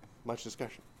to much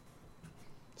discussion.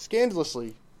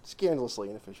 Scandalously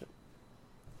inefficient.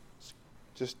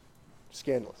 Just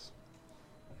scandalous.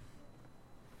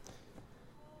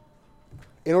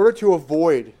 In order to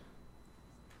avoid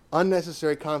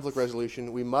unnecessary conflict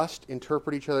resolution, we must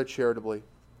interpret each other charitably.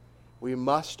 We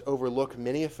must overlook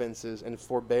many offenses and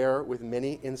forbear with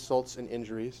many insults and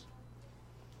injuries.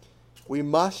 We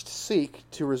must seek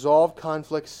to resolve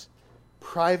conflicts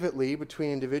privately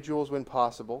between individuals when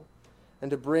possible,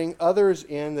 and to bring others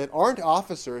in that aren't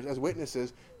officers as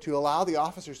witnesses to allow the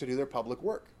officers to do their public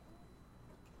work.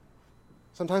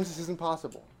 Sometimes this isn't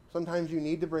possible. Sometimes you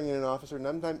need to bring in an officer.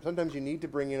 Sometimes you need to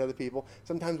bring in other people.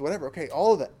 Sometimes whatever. Okay,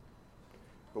 all of it.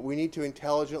 But we need to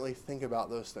intelligently think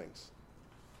about those things.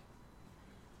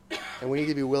 And we need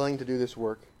to be willing to do this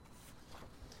work.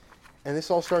 And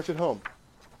this all starts at home.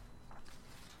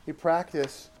 You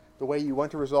practice the way you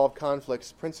want to resolve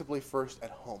conflicts principally first at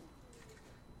home.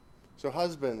 So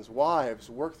husbands, wives,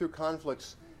 work through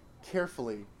conflicts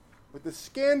carefully with the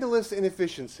scandalous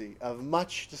inefficiency of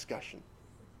much discussion.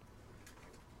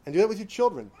 And do that with your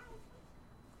children.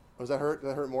 Oh, does that hurt?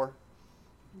 Does that hurt more?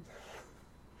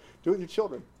 Do it with your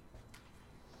children.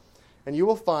 And you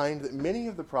will find that many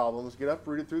of the problems get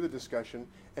uprooted through the discussion,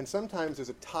 and sometimes there's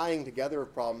a tying together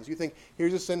of problems. You think,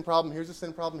 here's a sin problem, here's a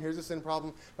sin problem, here's a sin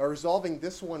problem. By resolving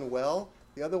this one well,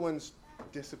 the other ones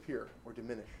disappear or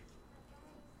diminish.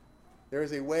 There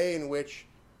is a way in which,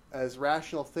 as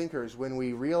rational thinkers, when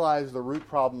we realize the root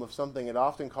problem of something, it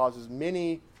often causes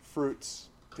many fruits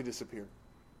to disappear.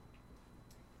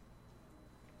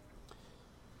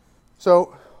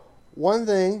 So, one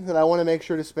thing that I want to make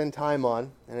sure to spend time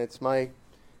on, and it's my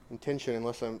intention,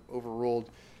 unless I'm overruled,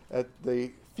 at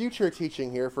the future teaching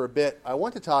here for a bit, I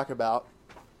want to talk about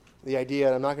the idea,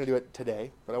 and I'm not going to do it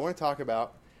today, but I want to talk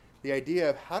about the idea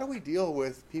of how do we deal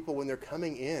with people when they're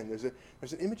coming in. There's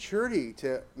an immaturity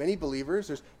to many believers.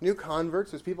 There's new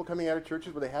converts. There's people coming out of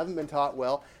churches where they haven't been taught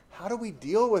well. How do we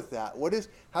deal with that?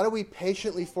 How do we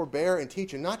patiently forbear and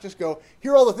teach and not just go,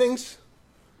 here are all the things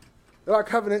that our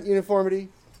covenant uniformity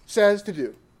says to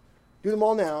do. Do them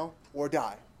all now or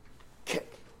die.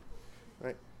 Kick.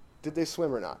 Right? Did they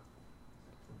swim or not?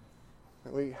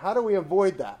 How do we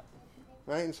avoid that?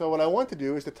 Right? And so what I want to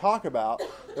do is to talk about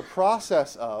the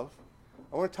process of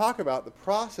I want to talk about the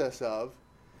process of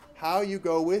how you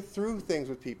go through things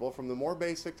with people from the more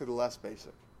basic to the less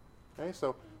basic. Okay,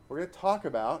 so we're going to talk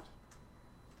about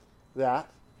that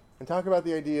and talk about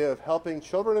the idea of helping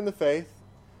children in the faith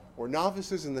or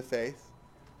novices in the faith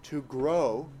to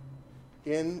grow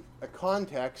in a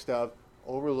context of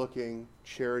overlooking,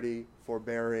 charity,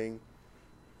 forbearing,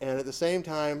 and at the same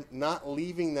time not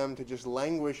leaving them to just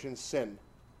languish in sin.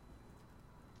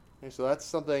 Okay, so that's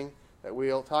something that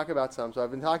we'll talk about some. So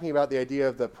I've been talking about the idea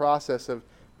of the process of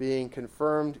being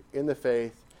confirmed in the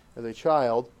faith as a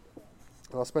child.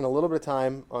 I'll spend a little bit of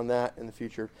time on that in the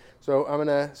future. So I'm going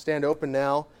to stand open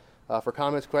now for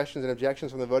comments, questions, and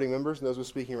objections from the voting members and those with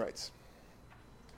speaking rights.